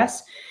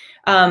progress.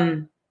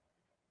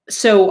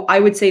 So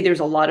I would say there's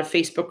a lot of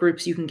Facebook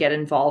groups you can get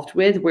involved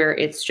with where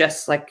it's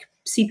just like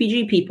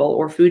CPG people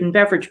or food and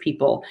beverage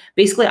people.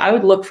 Basically, I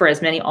would look for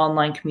as many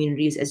online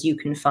communities as you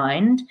can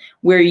find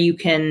where you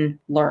can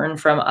learn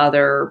from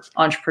other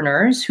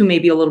entrepreneurs who may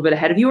be a little bit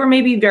ahead of you or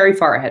maybe very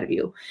far ahead of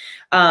you.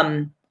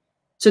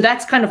 So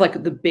that's kind of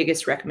like the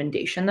biggest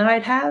recommendation that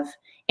I'd have.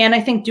 And I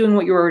think doing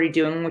what you're already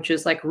doing, which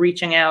is like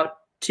reaching out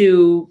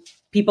to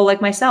people like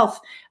myself.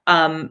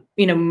 You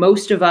know,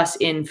 most of us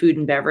in food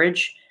and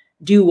beverage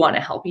do want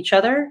to help each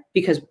other,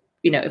 because,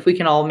 you know, if we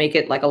can all make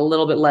it like a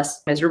little bit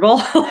less miserable,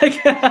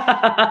 like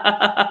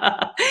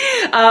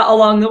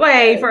along the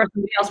way for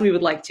somebody else, we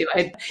would like to.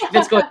 If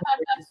it's going,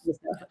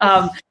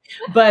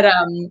 but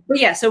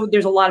yeah. So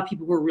there's a lot of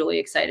people who are really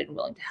excited and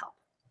willing to help.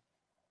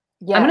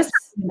 Yes. I'm going to stop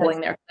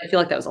rambling there. I feel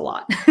like that was a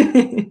lot.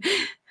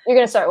 You're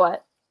going to start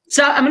what?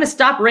 So I'm going to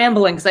stop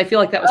rambling because I feel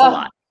like that was a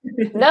lot.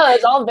 No,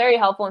 it's all very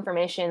helpful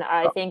information.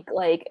 I think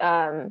like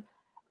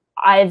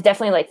I've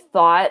definitely like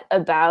thought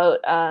about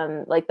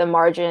like the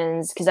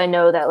margins, because I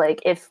know that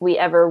like if we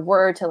ever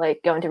were to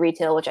like go into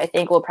retail, which I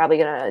think we're probably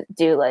gonna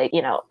do like,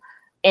 you know,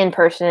 in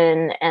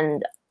person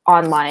and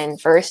online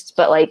first,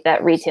 but like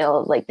that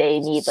retail, like they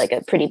need like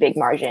a pretty big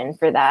margin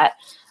for that.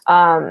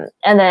 And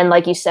then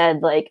like you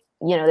said, like,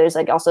 you know, there's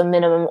like also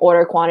minimum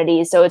order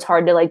quantities, so it's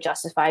hard to like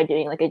justify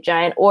doing like a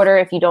giant order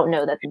if you don't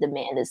know that the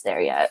demand is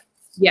there yet.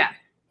 Yeah.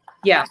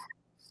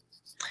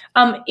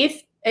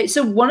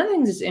 So one of the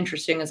things that's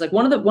interesting is like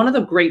one of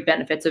the great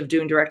benefits of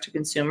doing direct to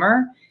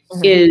consumer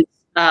is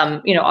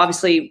you know,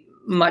 obviously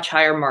much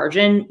higher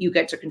margin. You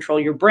get to control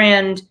your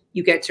brand.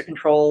 You get to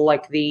control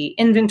like the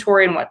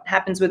inventory and what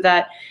happens with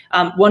that.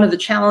 One of the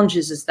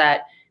challenges is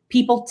that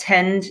people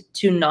tend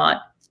to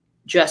not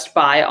just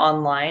buy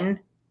online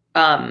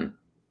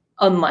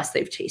unless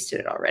they've tasted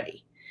it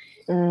already.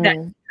 That's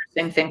an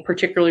interesting thing,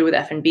 particularly with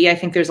F&B. I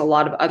think there's a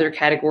lot of other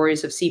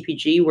categories of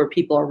CPG where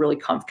people are really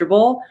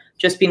comfortable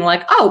just being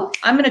like, oh,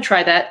 I'm going to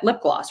try that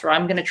lip gloss, or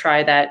I'm going to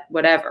try that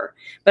whatever.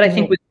 But I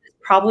think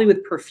probably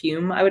with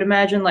perfume, I would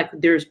imagine like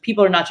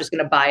people are not just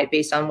going to buy it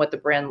based on what the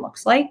brand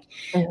looks like.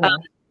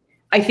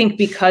 I think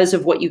because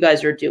of what you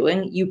guys are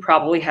doing, you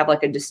probably have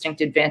like a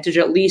distinct advantage,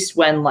 at least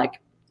when like,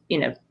 you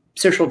know,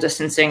 social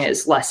distancing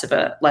is less of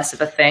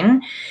a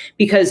thing,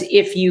 because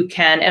if you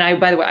can, and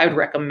by the way, I would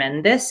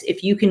recommend this,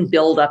 if you can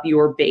build up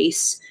your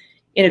base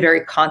in a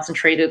very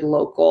concentrated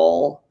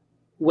local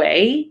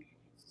way,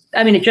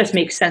 I mean, it just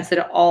makes sense that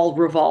it all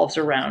revolves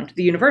around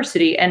the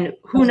university. And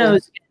who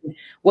knows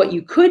what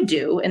you could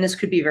do, and this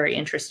could be very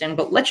interesting,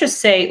 but let's just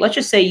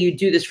say you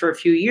do this for a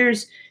few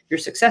years, you're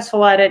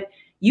successful at it.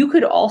 You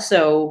could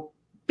also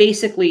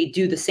basically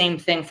do the same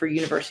thing for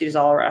universities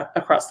all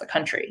across the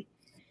country.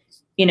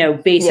 You know,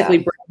 basically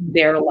bring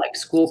their like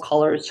school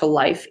colors to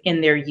life in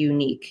their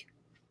unique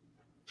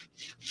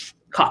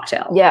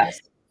cocktail. Yes.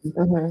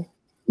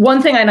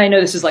 One thing, and I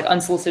know this is like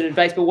unsolicited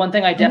advice, but one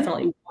thing I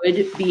definitely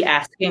would be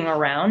asking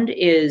around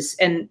is,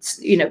 and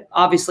you know,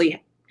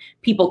 obviously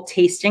people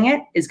tasting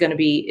it is going to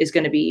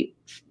be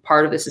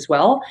part of this as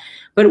well.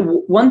 But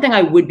one thing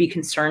I would be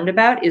concerned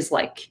about is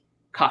like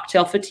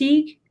cocktail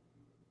fatigue.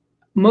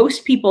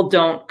 Most people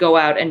don't go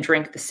out and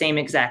drink the same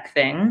exact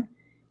thing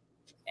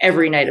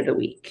every night of the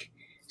week.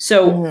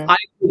 So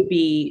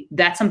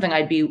that's something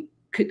I'd be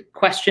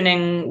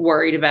questioning,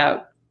 worried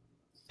about,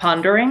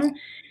 pondering.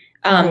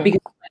 Because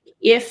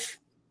if,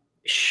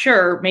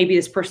 sure, maybe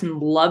this person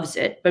loves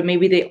it, but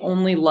maybe they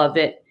only love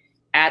it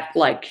at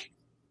like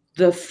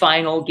the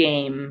final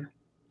game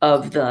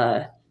of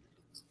I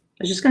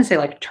was just going to say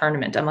like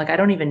tournament. I'm like, I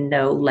don't even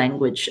know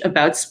language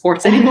about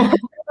sports anymore.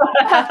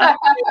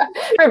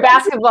 For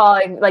basketball,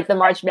 like the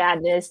March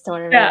Madness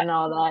tournament and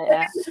all that.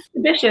 Yeah.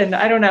 Tradition,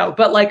 I don't know.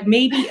 But like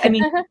maybe, I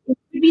mean, it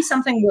could be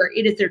something where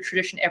it is their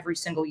tradition every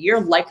single year,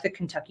 like the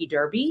Kentucky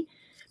Derby.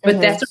 But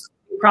that's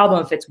a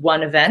problem if it's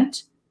one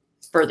event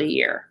for the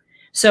year.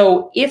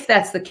 So if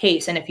that's the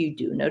case, and if you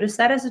do notice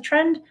that as a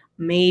trend,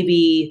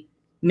 maybe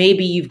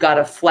you've got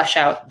to flesh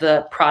out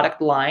the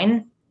product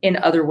line in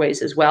other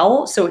ways as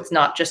well. So it's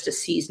not just a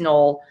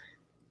seasonal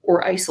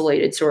or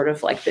isolated sort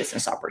of like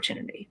business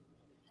opportunity.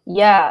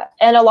 Yeah.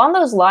 And along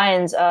those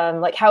lines,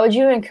 like how would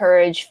you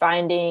encourage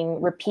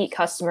finding repeat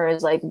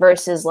customers, like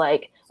versus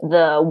like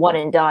the one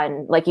and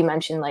done, like you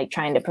mentioned, like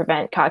trying to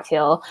prevent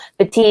cocktail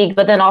fatigue,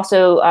 but then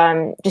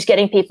also just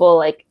getting people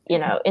like, you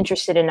know,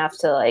 interested enough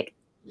to like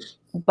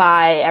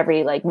buy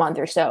every like month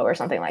or so or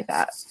something like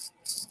that?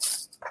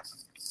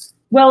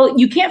 Well,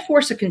 you can't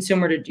force a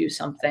consumer to do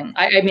something.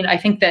 I mean, I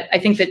think that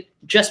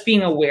just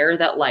being aware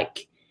that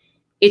like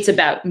it's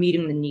about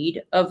meeting the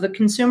need of the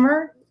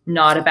consumer,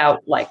 not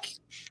about like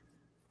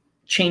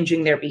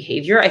changing their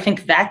behavior. I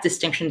think that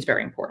distinction is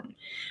very important.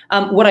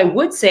 What I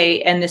would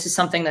say, and this is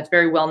something that's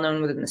very well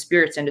known within the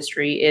spirits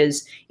industry,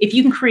 is if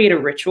you can create a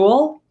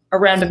ritual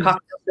around a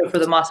cocktail. So for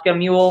the Moscow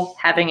Mule,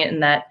 having it in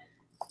that,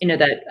 you know,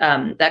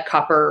 that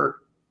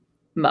copper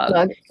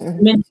mug,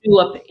 mint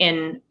julep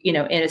in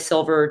a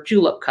silver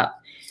julep cup.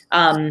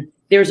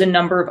 There's a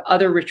number of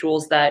other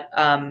rituals that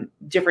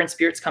different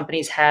spirits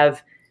companies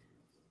have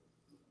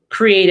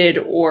created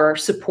or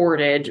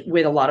supported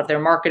with a lot of their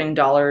marketing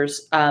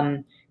dollars.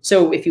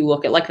 So if you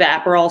look at like the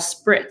Aperol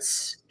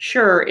Spritz,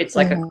 sure, it's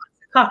like a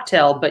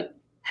cocktail, but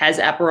has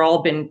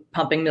Aperol been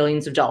pumping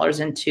millions of dollars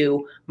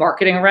into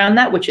marketing around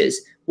that, which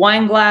is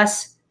wine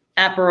glass,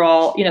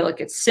 Aperol, you know, like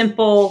it's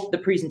simple, the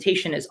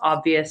presentation is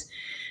obvious.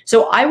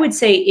 So I would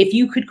say if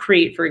you could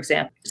create, for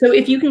example,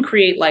 if you can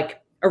create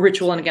like a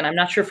ritual, and again, I'm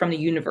not sure from the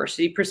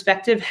university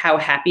perspective how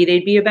happy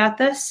they'd be about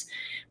this,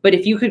 but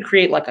if you could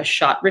create like a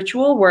shot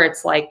ritual where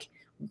it's like,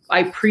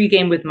 I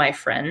pregame with my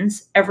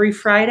friends every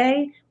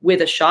Friday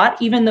with a shot,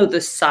 even though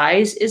the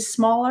size is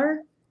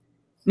smaller,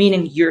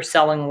 meaning you're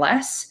selling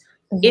less.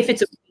 If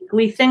it's a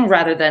weekly thing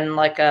rather than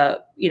like a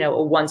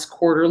once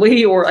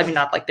quarterly, or I mean,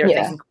 not like they're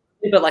thinking,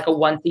 but like a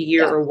once a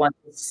year or once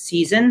a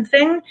season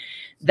thing,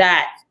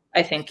 that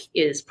I think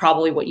is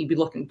probably what you'd be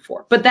looking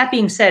for. But that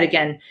being said,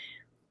 again,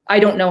 I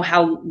don't know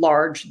how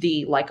large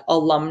the like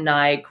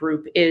alumni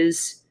group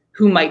is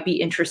who might be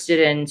interested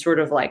in sort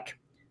of like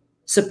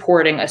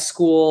supporting a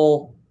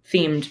school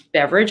themed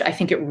beverage. I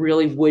think it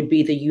really would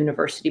be the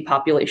university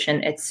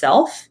population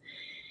itself.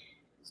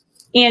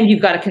 And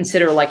you've got to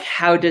consider like,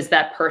 how does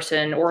that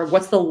person, or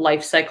what's the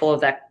life cycle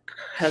of that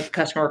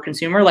customer or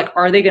consumer? Like,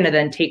 are they going to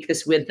then take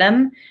this with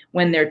them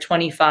when they're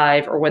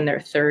 25 or when they're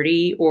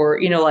 30? Or,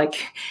 you know, like,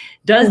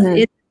 does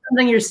it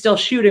something you're still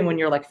shooting when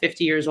you're like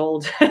 50 years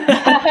old?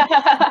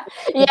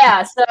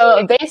 Yeah.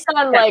 So based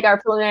on like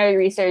our preliminary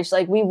research,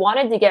 like we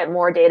wanted to get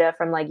more data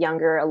from like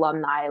younger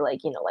alumni,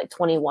 like, you know, like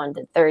 21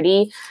 to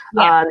 30.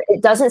 Yeah.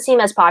 It doesn't seem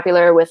as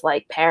popular with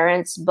like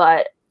parents,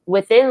 but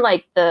within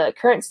like the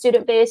current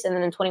student base and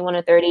then in 21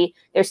 to 30,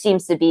 there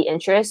seems to be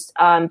interest.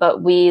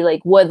 But we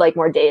like would like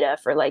more data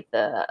for like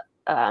the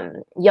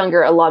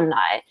younger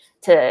alumni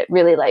to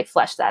really like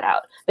flesh that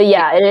out. But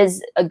yeah, it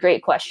is a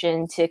great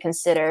question to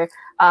consider.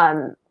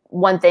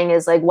 One thing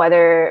is like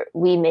whether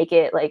we make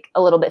it like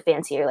a little bit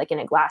fancier, like in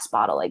a glass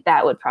bottle, like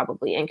that would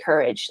probably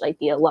encourage like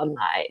the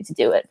alumni to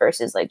do it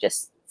versus like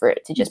just for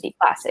it to just be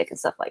plastic and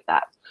stuff like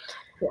that.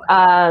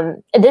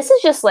 This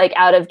is just like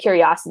out of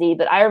curiosity,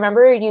 but I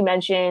remember you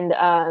mentioned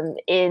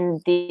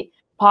in the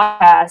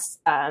podcast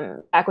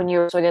back when you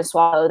were Swig and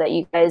Swallow that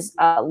you guys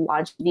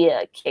launched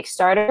via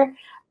Kickstarter.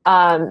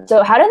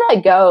 So how did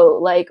that go?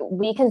 Like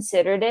we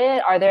considered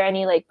it. Are there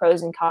any like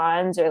pros and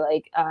cons or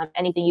like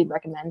anything you'd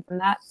recommend from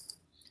that?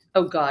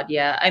 Oh God,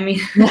 yeah. I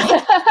mean,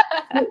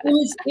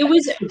 it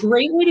was a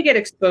great way to get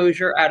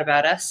exposure out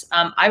about us.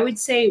 I would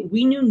say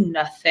we knew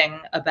nothing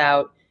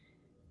about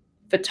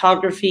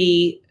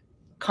photography,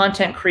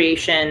 content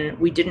creation.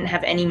 We didn't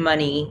have any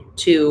money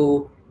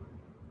to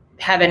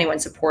have anyone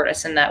support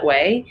us in that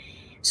way.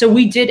 So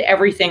we did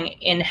everything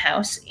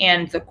in-house,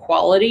 and the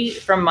quality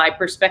from my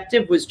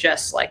perspective was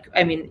just like,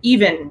 I mean,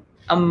 even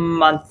a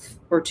month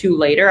or two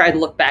later, I'd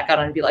look back on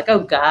it and be like, oh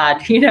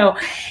God, you know,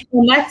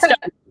 and that stuff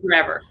is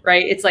forever,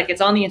 right? It's like,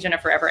 it's on the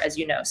internet forever, as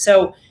you know.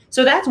 So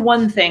that's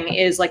one thing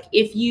is like,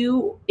 if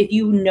you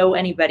know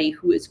anybody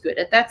who is good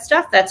at that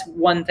stuff, that's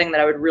one thing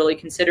that I would really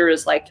consider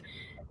is like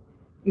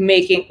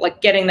making,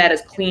 like getting that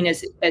as clean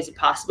as you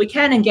possibly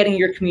can, and getting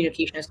your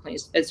communication as clean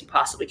as you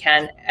possibly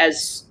can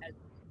as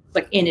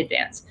like in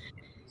advance.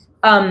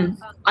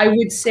 I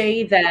would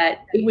say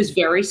that it was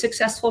very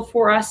successful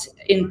for us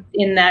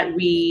in that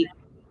we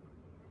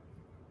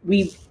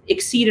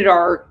exceeded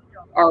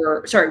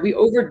we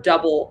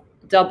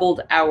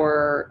doubled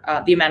our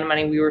the amount of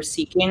money we were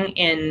seeking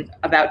in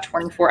about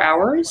 24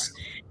 hours,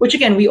 which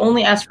again, we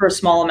only asked for a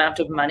small amount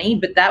of money,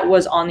 but that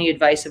was on the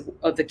advice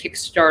of the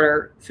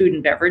Kickstarter food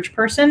and beverage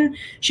person.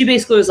 She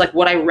basically was like,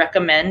 what I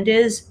recommend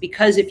is,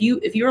 because if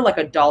you're like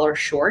 $1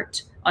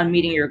 short on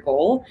meeting your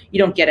goal, you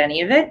don't get any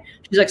of it.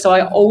 She's like, so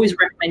I always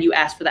recommend you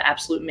ask for the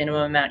absolute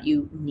minimum amount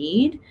you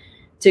need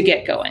to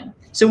get going.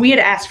 So we had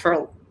asked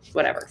for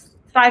whatever,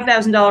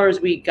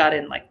 $5,000. We got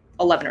in like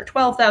 $11,000 or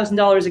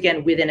 $12,000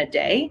 again within a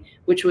day,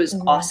 which was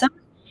awesome.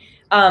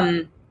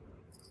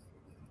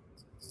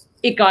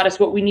 It got us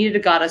what we needed.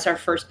 It got us our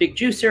first big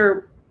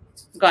juicer,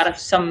 got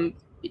us some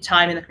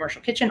time in the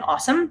commercial kitchen.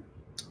 Awesome.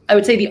 I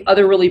would say the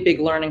other really big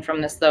learning from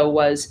this though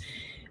was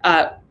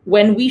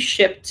when we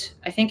shipped,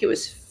 I think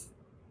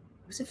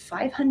was it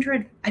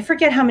 500? I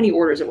forget how many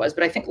orders it was,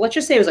 but I think, let's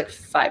just say it was like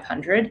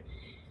 500.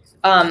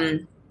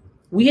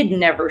 We had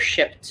never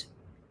shipped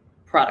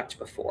product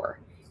before.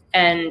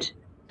 And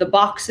the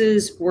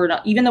boxes were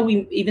not, even though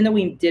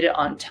we did it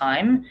on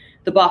time,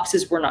 the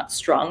boxes were not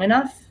strong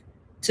enough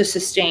to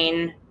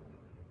sustain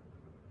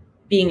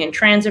being in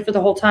transit for the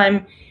whole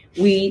time.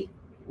 We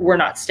were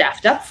not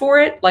staffed up for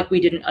it. Like we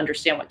didn't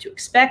understand what to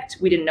expect.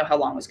 We didn't know how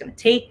long it was going to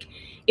take.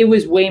 It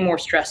was way more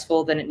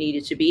stressful than it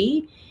needed to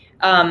be.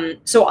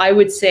 So I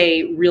would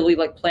say really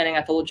like planning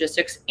out the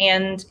logistics,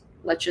 and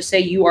let's just say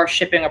you are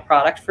shipping a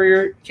product for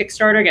your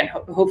Kickstarter. Again,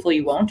 hopefully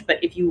you won't,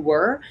 but if you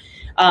were,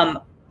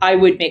 I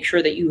would make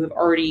sure that you have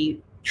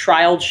already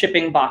trialed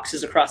shipping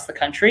boxes across the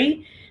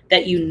country,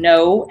 that you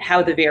know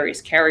how the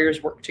various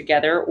carriers work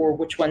together or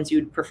which ones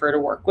you'd prefer to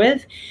work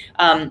with.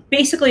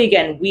 Basically,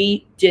 again,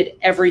 we did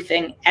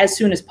everything as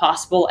soon as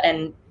possible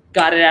and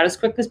got it out as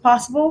quick as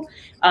possible.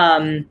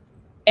 And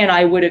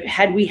I would have,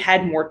 had we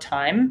had more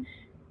time,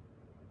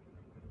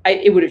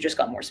 it would have just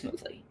gone more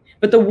smoothly.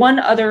 But the one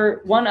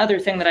other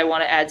thing that I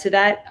want to add to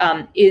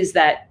that is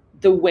that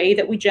the way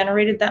that we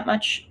generated that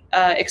much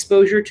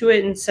exposure to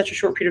it in such a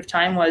short period of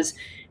time was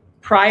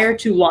prior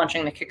to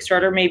launching the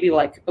Kickstarter, maybe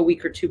like a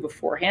week or two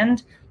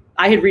beforehand,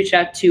 I had reached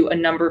out to a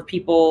number of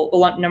people,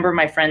 a number of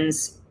my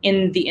friends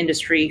in the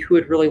industry who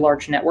had really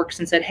large networks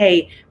and said,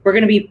 hey, we're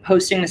going to be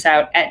posting this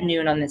out at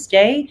noon on this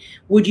day.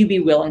 Would you be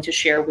willing to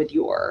share with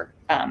your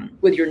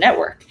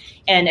network?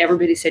 And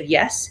everybody said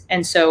yes.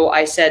 And so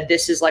I said,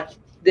 this is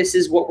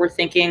what we're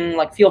thinking.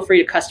 Like, feel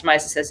free to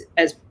customize this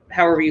as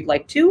however you'd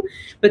like to,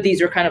 but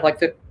these are kind of like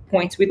the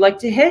points we'd like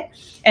to hit.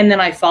 And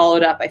then I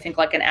followed up, I think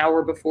like an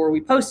hour before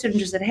we posted and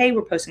just said, hey,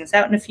 we're posting this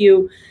out in a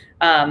few.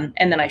 And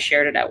then I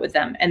shared it out with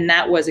them. And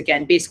that was,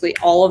 again, basically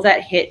all of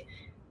that hit,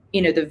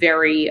 the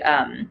very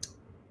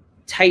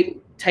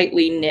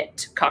tightly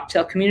knit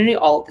cocktail community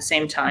all at the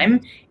same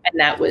time. And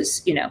that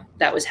was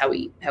how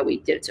we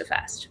did it so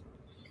fast.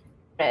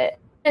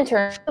 In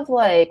terms of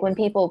like when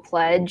people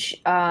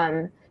pledge,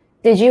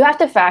 did you have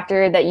to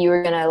factor that you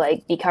were gonna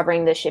like be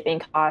covering the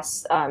shipping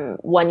costs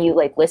when you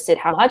like listed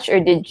how much,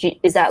 or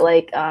is that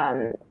like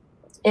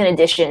in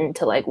addition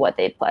to like what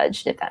they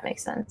pledged, if that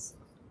makes sense?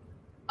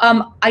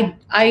 I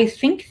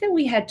think that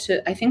we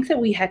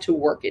had to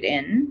work it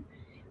in.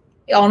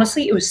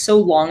 Honestly, it was so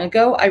long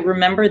ago. I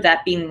remember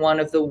that being one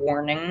of the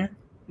warnings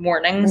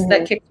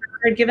that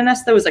Kickstarter had given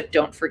us. That was like,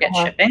 don't forget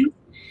shipping.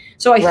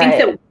 So I think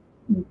that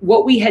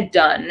what we had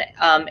done,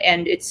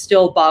 and it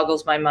still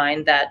boggles my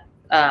mind that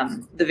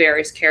the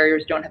various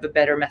carriers don't have a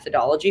better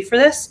methodology for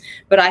this,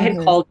 but I had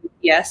called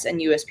UPS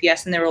and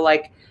USPS and they were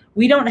like,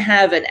 we don't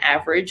have an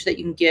average that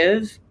you can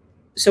give.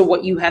 So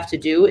what you have to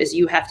do is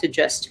you have to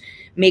just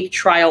make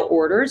trial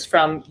orders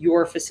from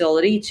your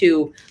facility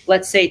to,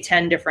 let's say,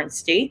 10 different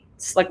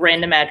states, like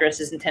random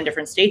addresses in 10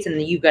 different states, and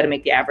then you've got to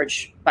make the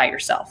average by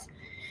yourself.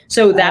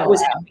 So that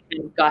was how we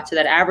got to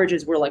that average,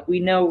 is we're like, we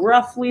know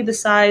roughly the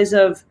size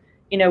of,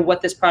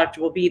 what this product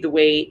will be, the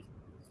weight,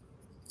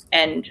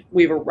 and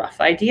we have a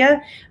rough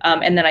idea.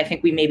 And then I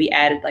think we maybe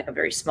added like a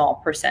very small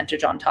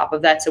percentage on top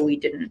of that, so we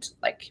didn't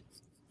like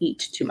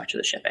eat too much of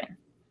the shipping.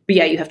 But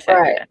yeah, you have to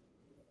factor it in.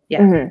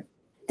 Yeah.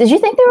 Did you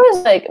think there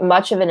was like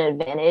much of an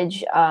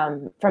advantage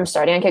from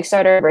starting on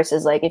Kickstarter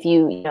versus like if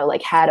you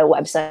like had a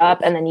website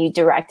up and then you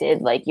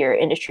directed like your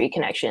industry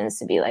connections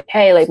to be like,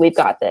 hey, like we've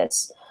got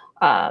this?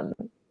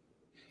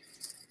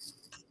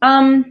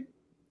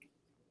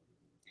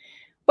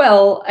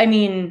 Well, I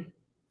mean,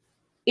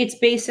 it's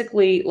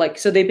basically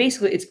like,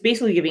 it's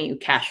basically giving you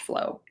cash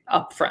flow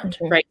up front,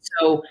 right?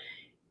 So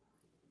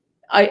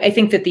I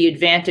think that the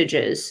advantage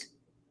is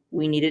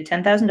we needed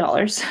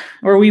 $10,000,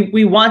 or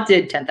we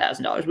wanted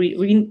 $10,000.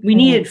 We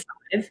needed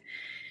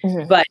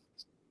 $5,000, but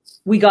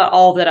we got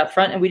all of that up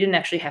front and we didn't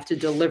actually have to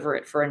deliver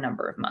it for a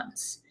number of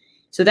months.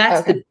 So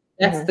that's the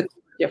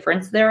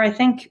difference there, I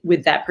think,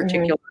 with that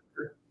particular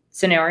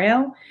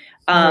scenario.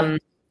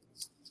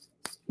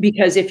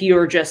 Because if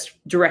you're just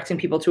directing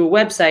people to a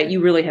website,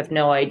 you really have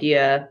no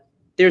idea.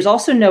 There's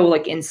also no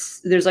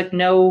there's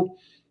no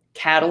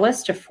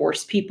catalyst to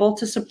force people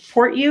to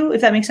support you, if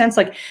that makes sense.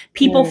 Like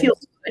people feel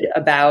good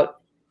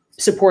about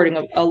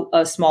supporting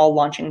a small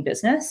launching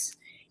business.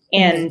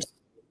 And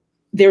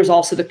there's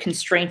also the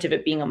constraint of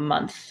it being a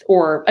month,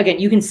 or again,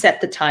 you can set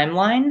the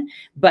timeline,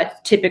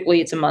 but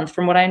typically it's a month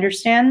from what I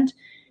understand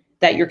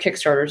that your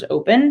Kickstarter is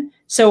open.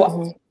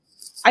 So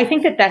I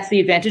think that that's the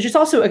advantage. It's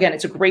also, again,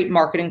 it's a great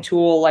marketing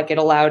tool. Like it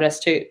allowed us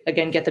to,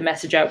 again, get the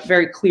message out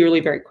very clearly,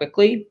 very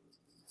quickly.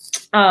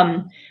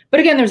 But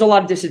again, there's a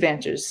lot of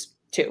disadvantages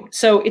too.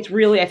 So it's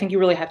really, I think you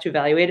really have to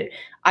evaluate it.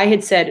 I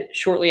had said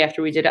shortly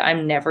after we did it,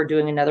 I'm never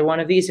doing another one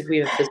of these if we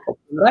have a physical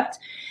product.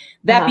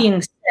 That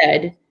being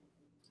said,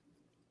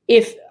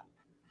 if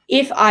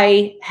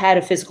I had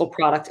a physical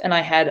product and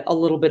I had a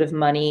little bit of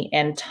money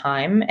and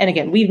time, and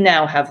again, we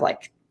now have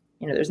like,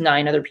 there's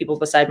 9 other people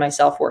beside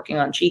myself working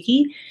on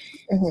Cheeky.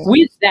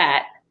 With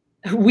that,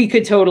 we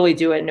could totally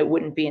do it and it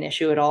wouldn't be an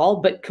issue at all.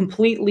 But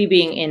completely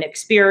being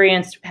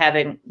inexperienced,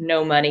 having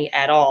no money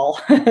at all,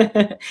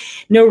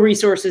 no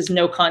resources,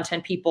 no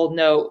content people,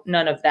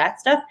 none of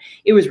that stuff,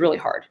 it was really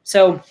hard.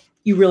 So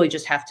you really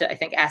just have to, I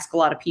think, ask a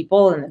lot of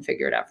people and then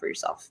figure it out for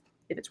yourself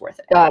if it's worth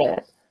it. Got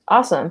it.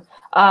 Awesome.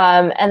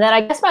 And then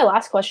I guess my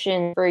last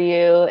question for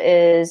you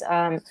is,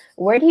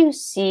 where do you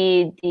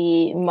see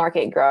the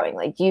market growing?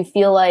 Like, do you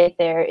feel like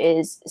there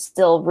is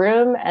still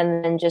room?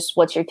 And then just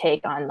what's your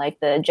take on like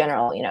the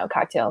general,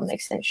 cocktail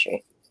mix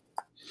industry?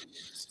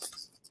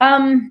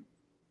 I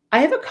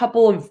have a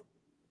couple of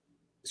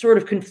sort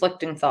of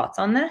conflicting thoughts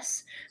on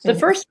this. The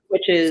first,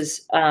 which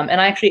is, and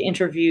I actually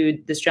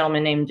interviewed this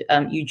gentleman named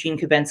Eugene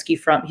Kubensky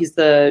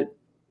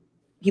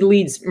he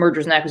leads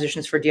mergers and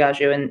acquisitions for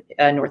Diageo in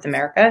North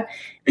America.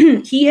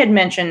 He had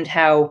mentioned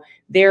how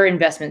their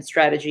investment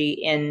strategy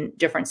in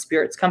different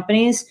spirits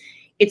companies,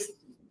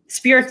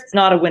 spirits is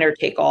not a winner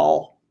take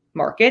all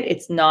market.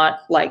 It's not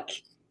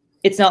like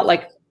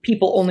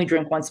people only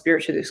drink one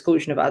spirit to the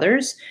exclusion of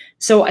others.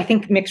 So I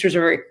think mixers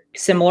are very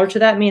similar to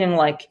that, meaning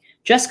like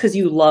just because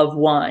you love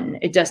one,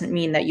 it doesn't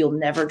mean that you'll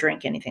never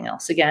drink anything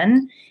else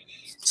again.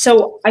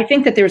 So I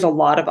think that there's a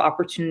lot of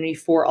opportunity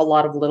for a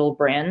lot of little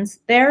brands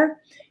there.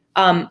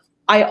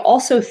 I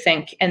also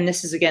think, and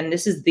this is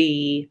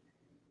the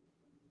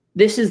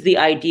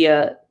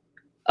idea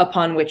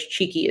upon which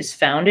Cheeky is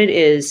founded,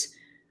 is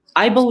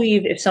I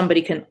believe if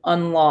somebody can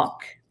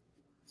unlock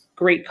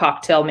great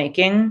cocktail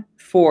making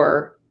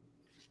for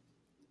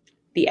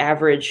the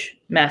average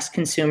mass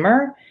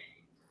consumer,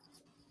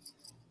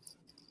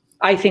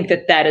 I think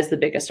that that is the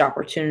biggest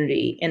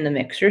opportunity in the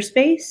mixer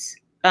space.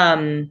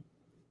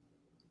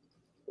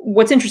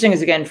 What's interesting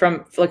is, again,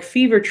 from like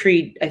Fever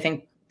Tree, I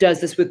think, does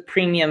this with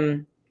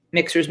premium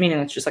mixers, meaning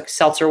it's just like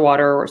seltzer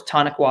water or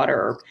tonic water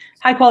or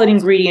high quality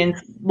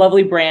ingredients,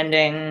 lovely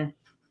branding.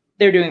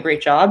 They're doing a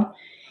great job.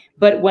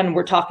 But when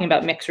we're talking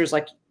about mixers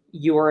like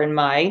your and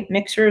my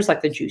mixers,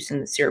 like the juice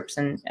and the syrups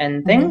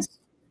and things,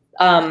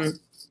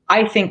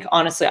 I think,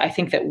 honestly, I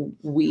think that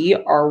we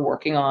are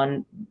working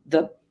on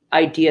the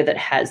idea that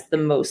has the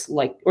most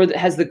or that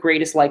has the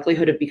greatest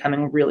likelihood of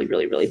becoming really,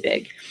 really, really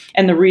big.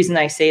 And the reason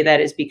I say that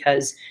is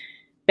because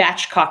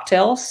batch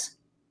cocktails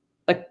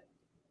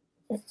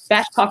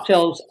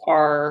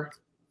are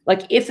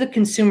like, if the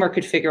consumer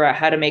could figure out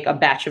how to make a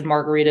batch of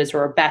margaritas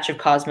or a batch of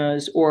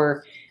Cosmos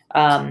or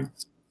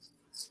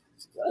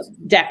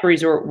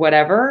daiquiris or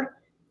whatever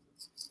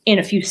in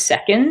a few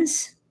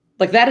seconds,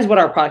 like that is what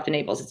our product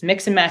enables. It's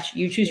mix and match.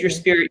 You choose your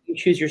spirit, you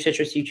choose your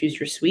citrus, you choose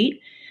your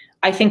sweet.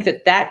 I think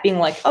that being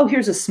like, oh,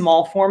 here's a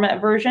small format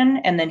version.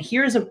 And then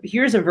here's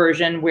a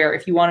version where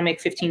if you want to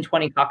make 15,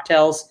 20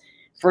 cocktails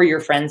for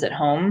your friends at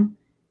home,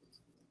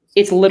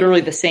 it's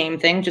literally the same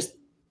thing. Just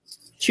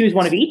choose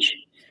one of each.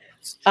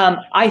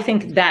 I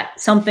think that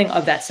something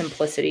of that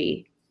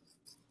simplicity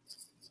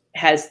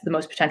has the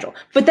most potential.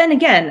 But then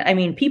again, I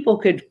mean, people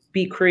could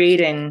be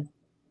creating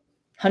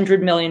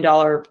 $100 million,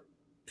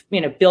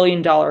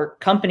 billion-dollar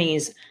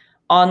companies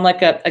on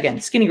again,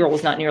 Skinny Girl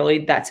was not nearly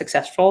that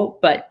successful,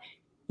 but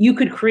you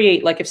could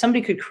create, if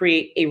somebody could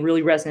create a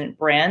really resonant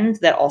brand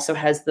that also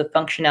has the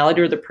functionality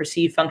or the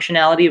perceived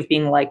functionality of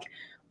being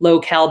low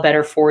cal,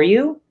 better for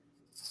you,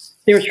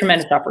 there's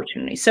tremendous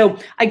opportunity. So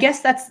I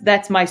guess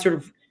that's my sort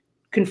of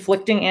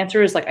conflicting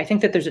answer is I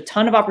think that there's a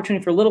ton of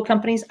opportunity for little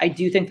companies. I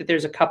do think that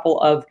there's a couple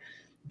of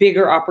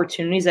bigger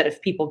opportunities that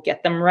if people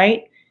get them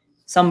right,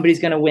 somebody's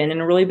going to win in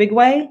a really big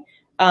way.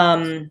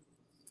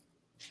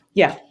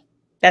 Yeah,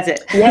 that's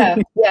it. Yeah.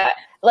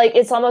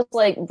 It's almost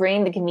like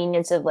bringing the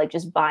convenience of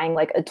just buying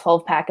a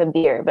 12-pack of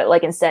beer,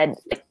 but instead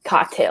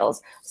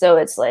cocktails. So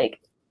it's to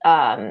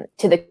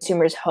the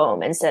consumer's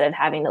home instead of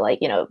having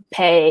to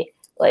pay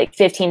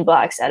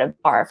 $15 at a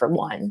bar for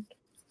one.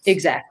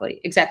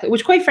 Exactly.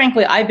 Which, quite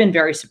frankly, I've been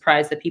very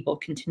surprised that people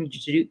continue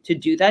to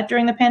do that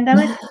during the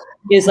pandemic.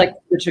 Is the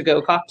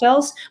to-go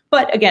cocktails.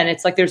 But again,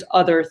 it's there's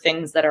other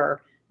things that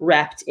are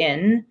wrapped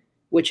in,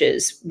 which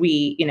is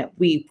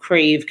we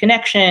crave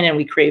connection and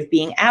we crave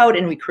being out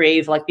and we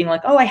crave being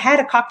oh, I had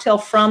a cocktail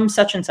from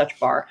such and such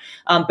bar.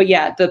 But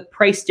yeah, the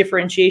price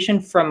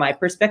differentiation from my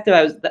perspective,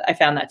 I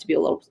found that to be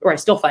I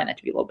still find that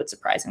to be a little bit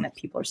surprising that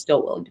people are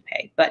still willing to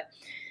pay. But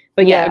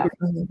yeah,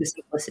 the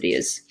simplicity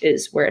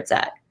is where it's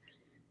at.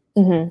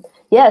 Mm-hmm.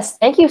 Yes.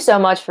 Thank you so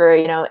much for,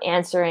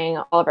 answering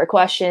all of our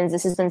questions.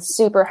 This has been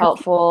super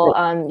helpful.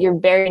 You're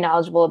very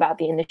knowledgeable about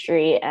the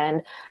industry,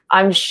 and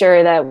I'm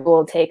sure that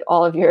we'll take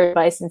all of your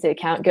advice into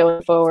account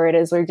going forward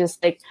as we're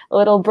just a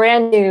little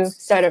brand new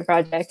startup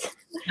project.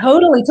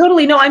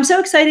 Totally. No, I'm so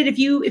excited. If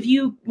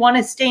you want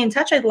to stay in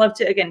touch, I'd love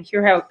to, again,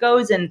 hear how it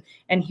goes and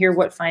hear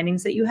what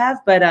findings that you have.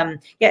 But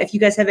yeah, if you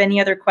guys have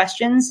any other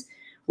questions,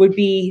 would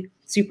be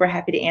super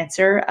happy to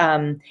answer,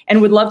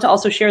 and would love to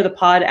also share the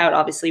pod out,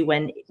 obviously,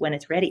 when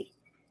it's ready.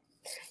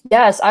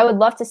 Yes, I would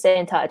love to stay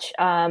in touch.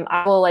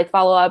 I will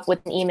follow up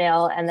with an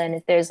email, and then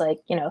if there's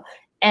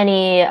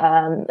any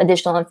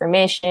additional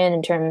information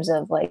in terms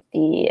of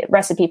the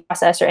recipe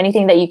process or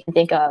anything that you can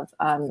think of,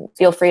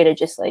 feel free to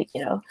just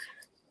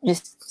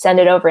just send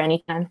it over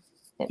anytime.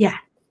 Yeah,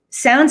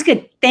 sounds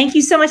good. Thank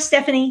you so much,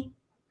 Stephanie.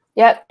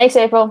 Yep. Thanks,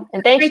 April,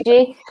 and thanks,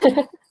 G.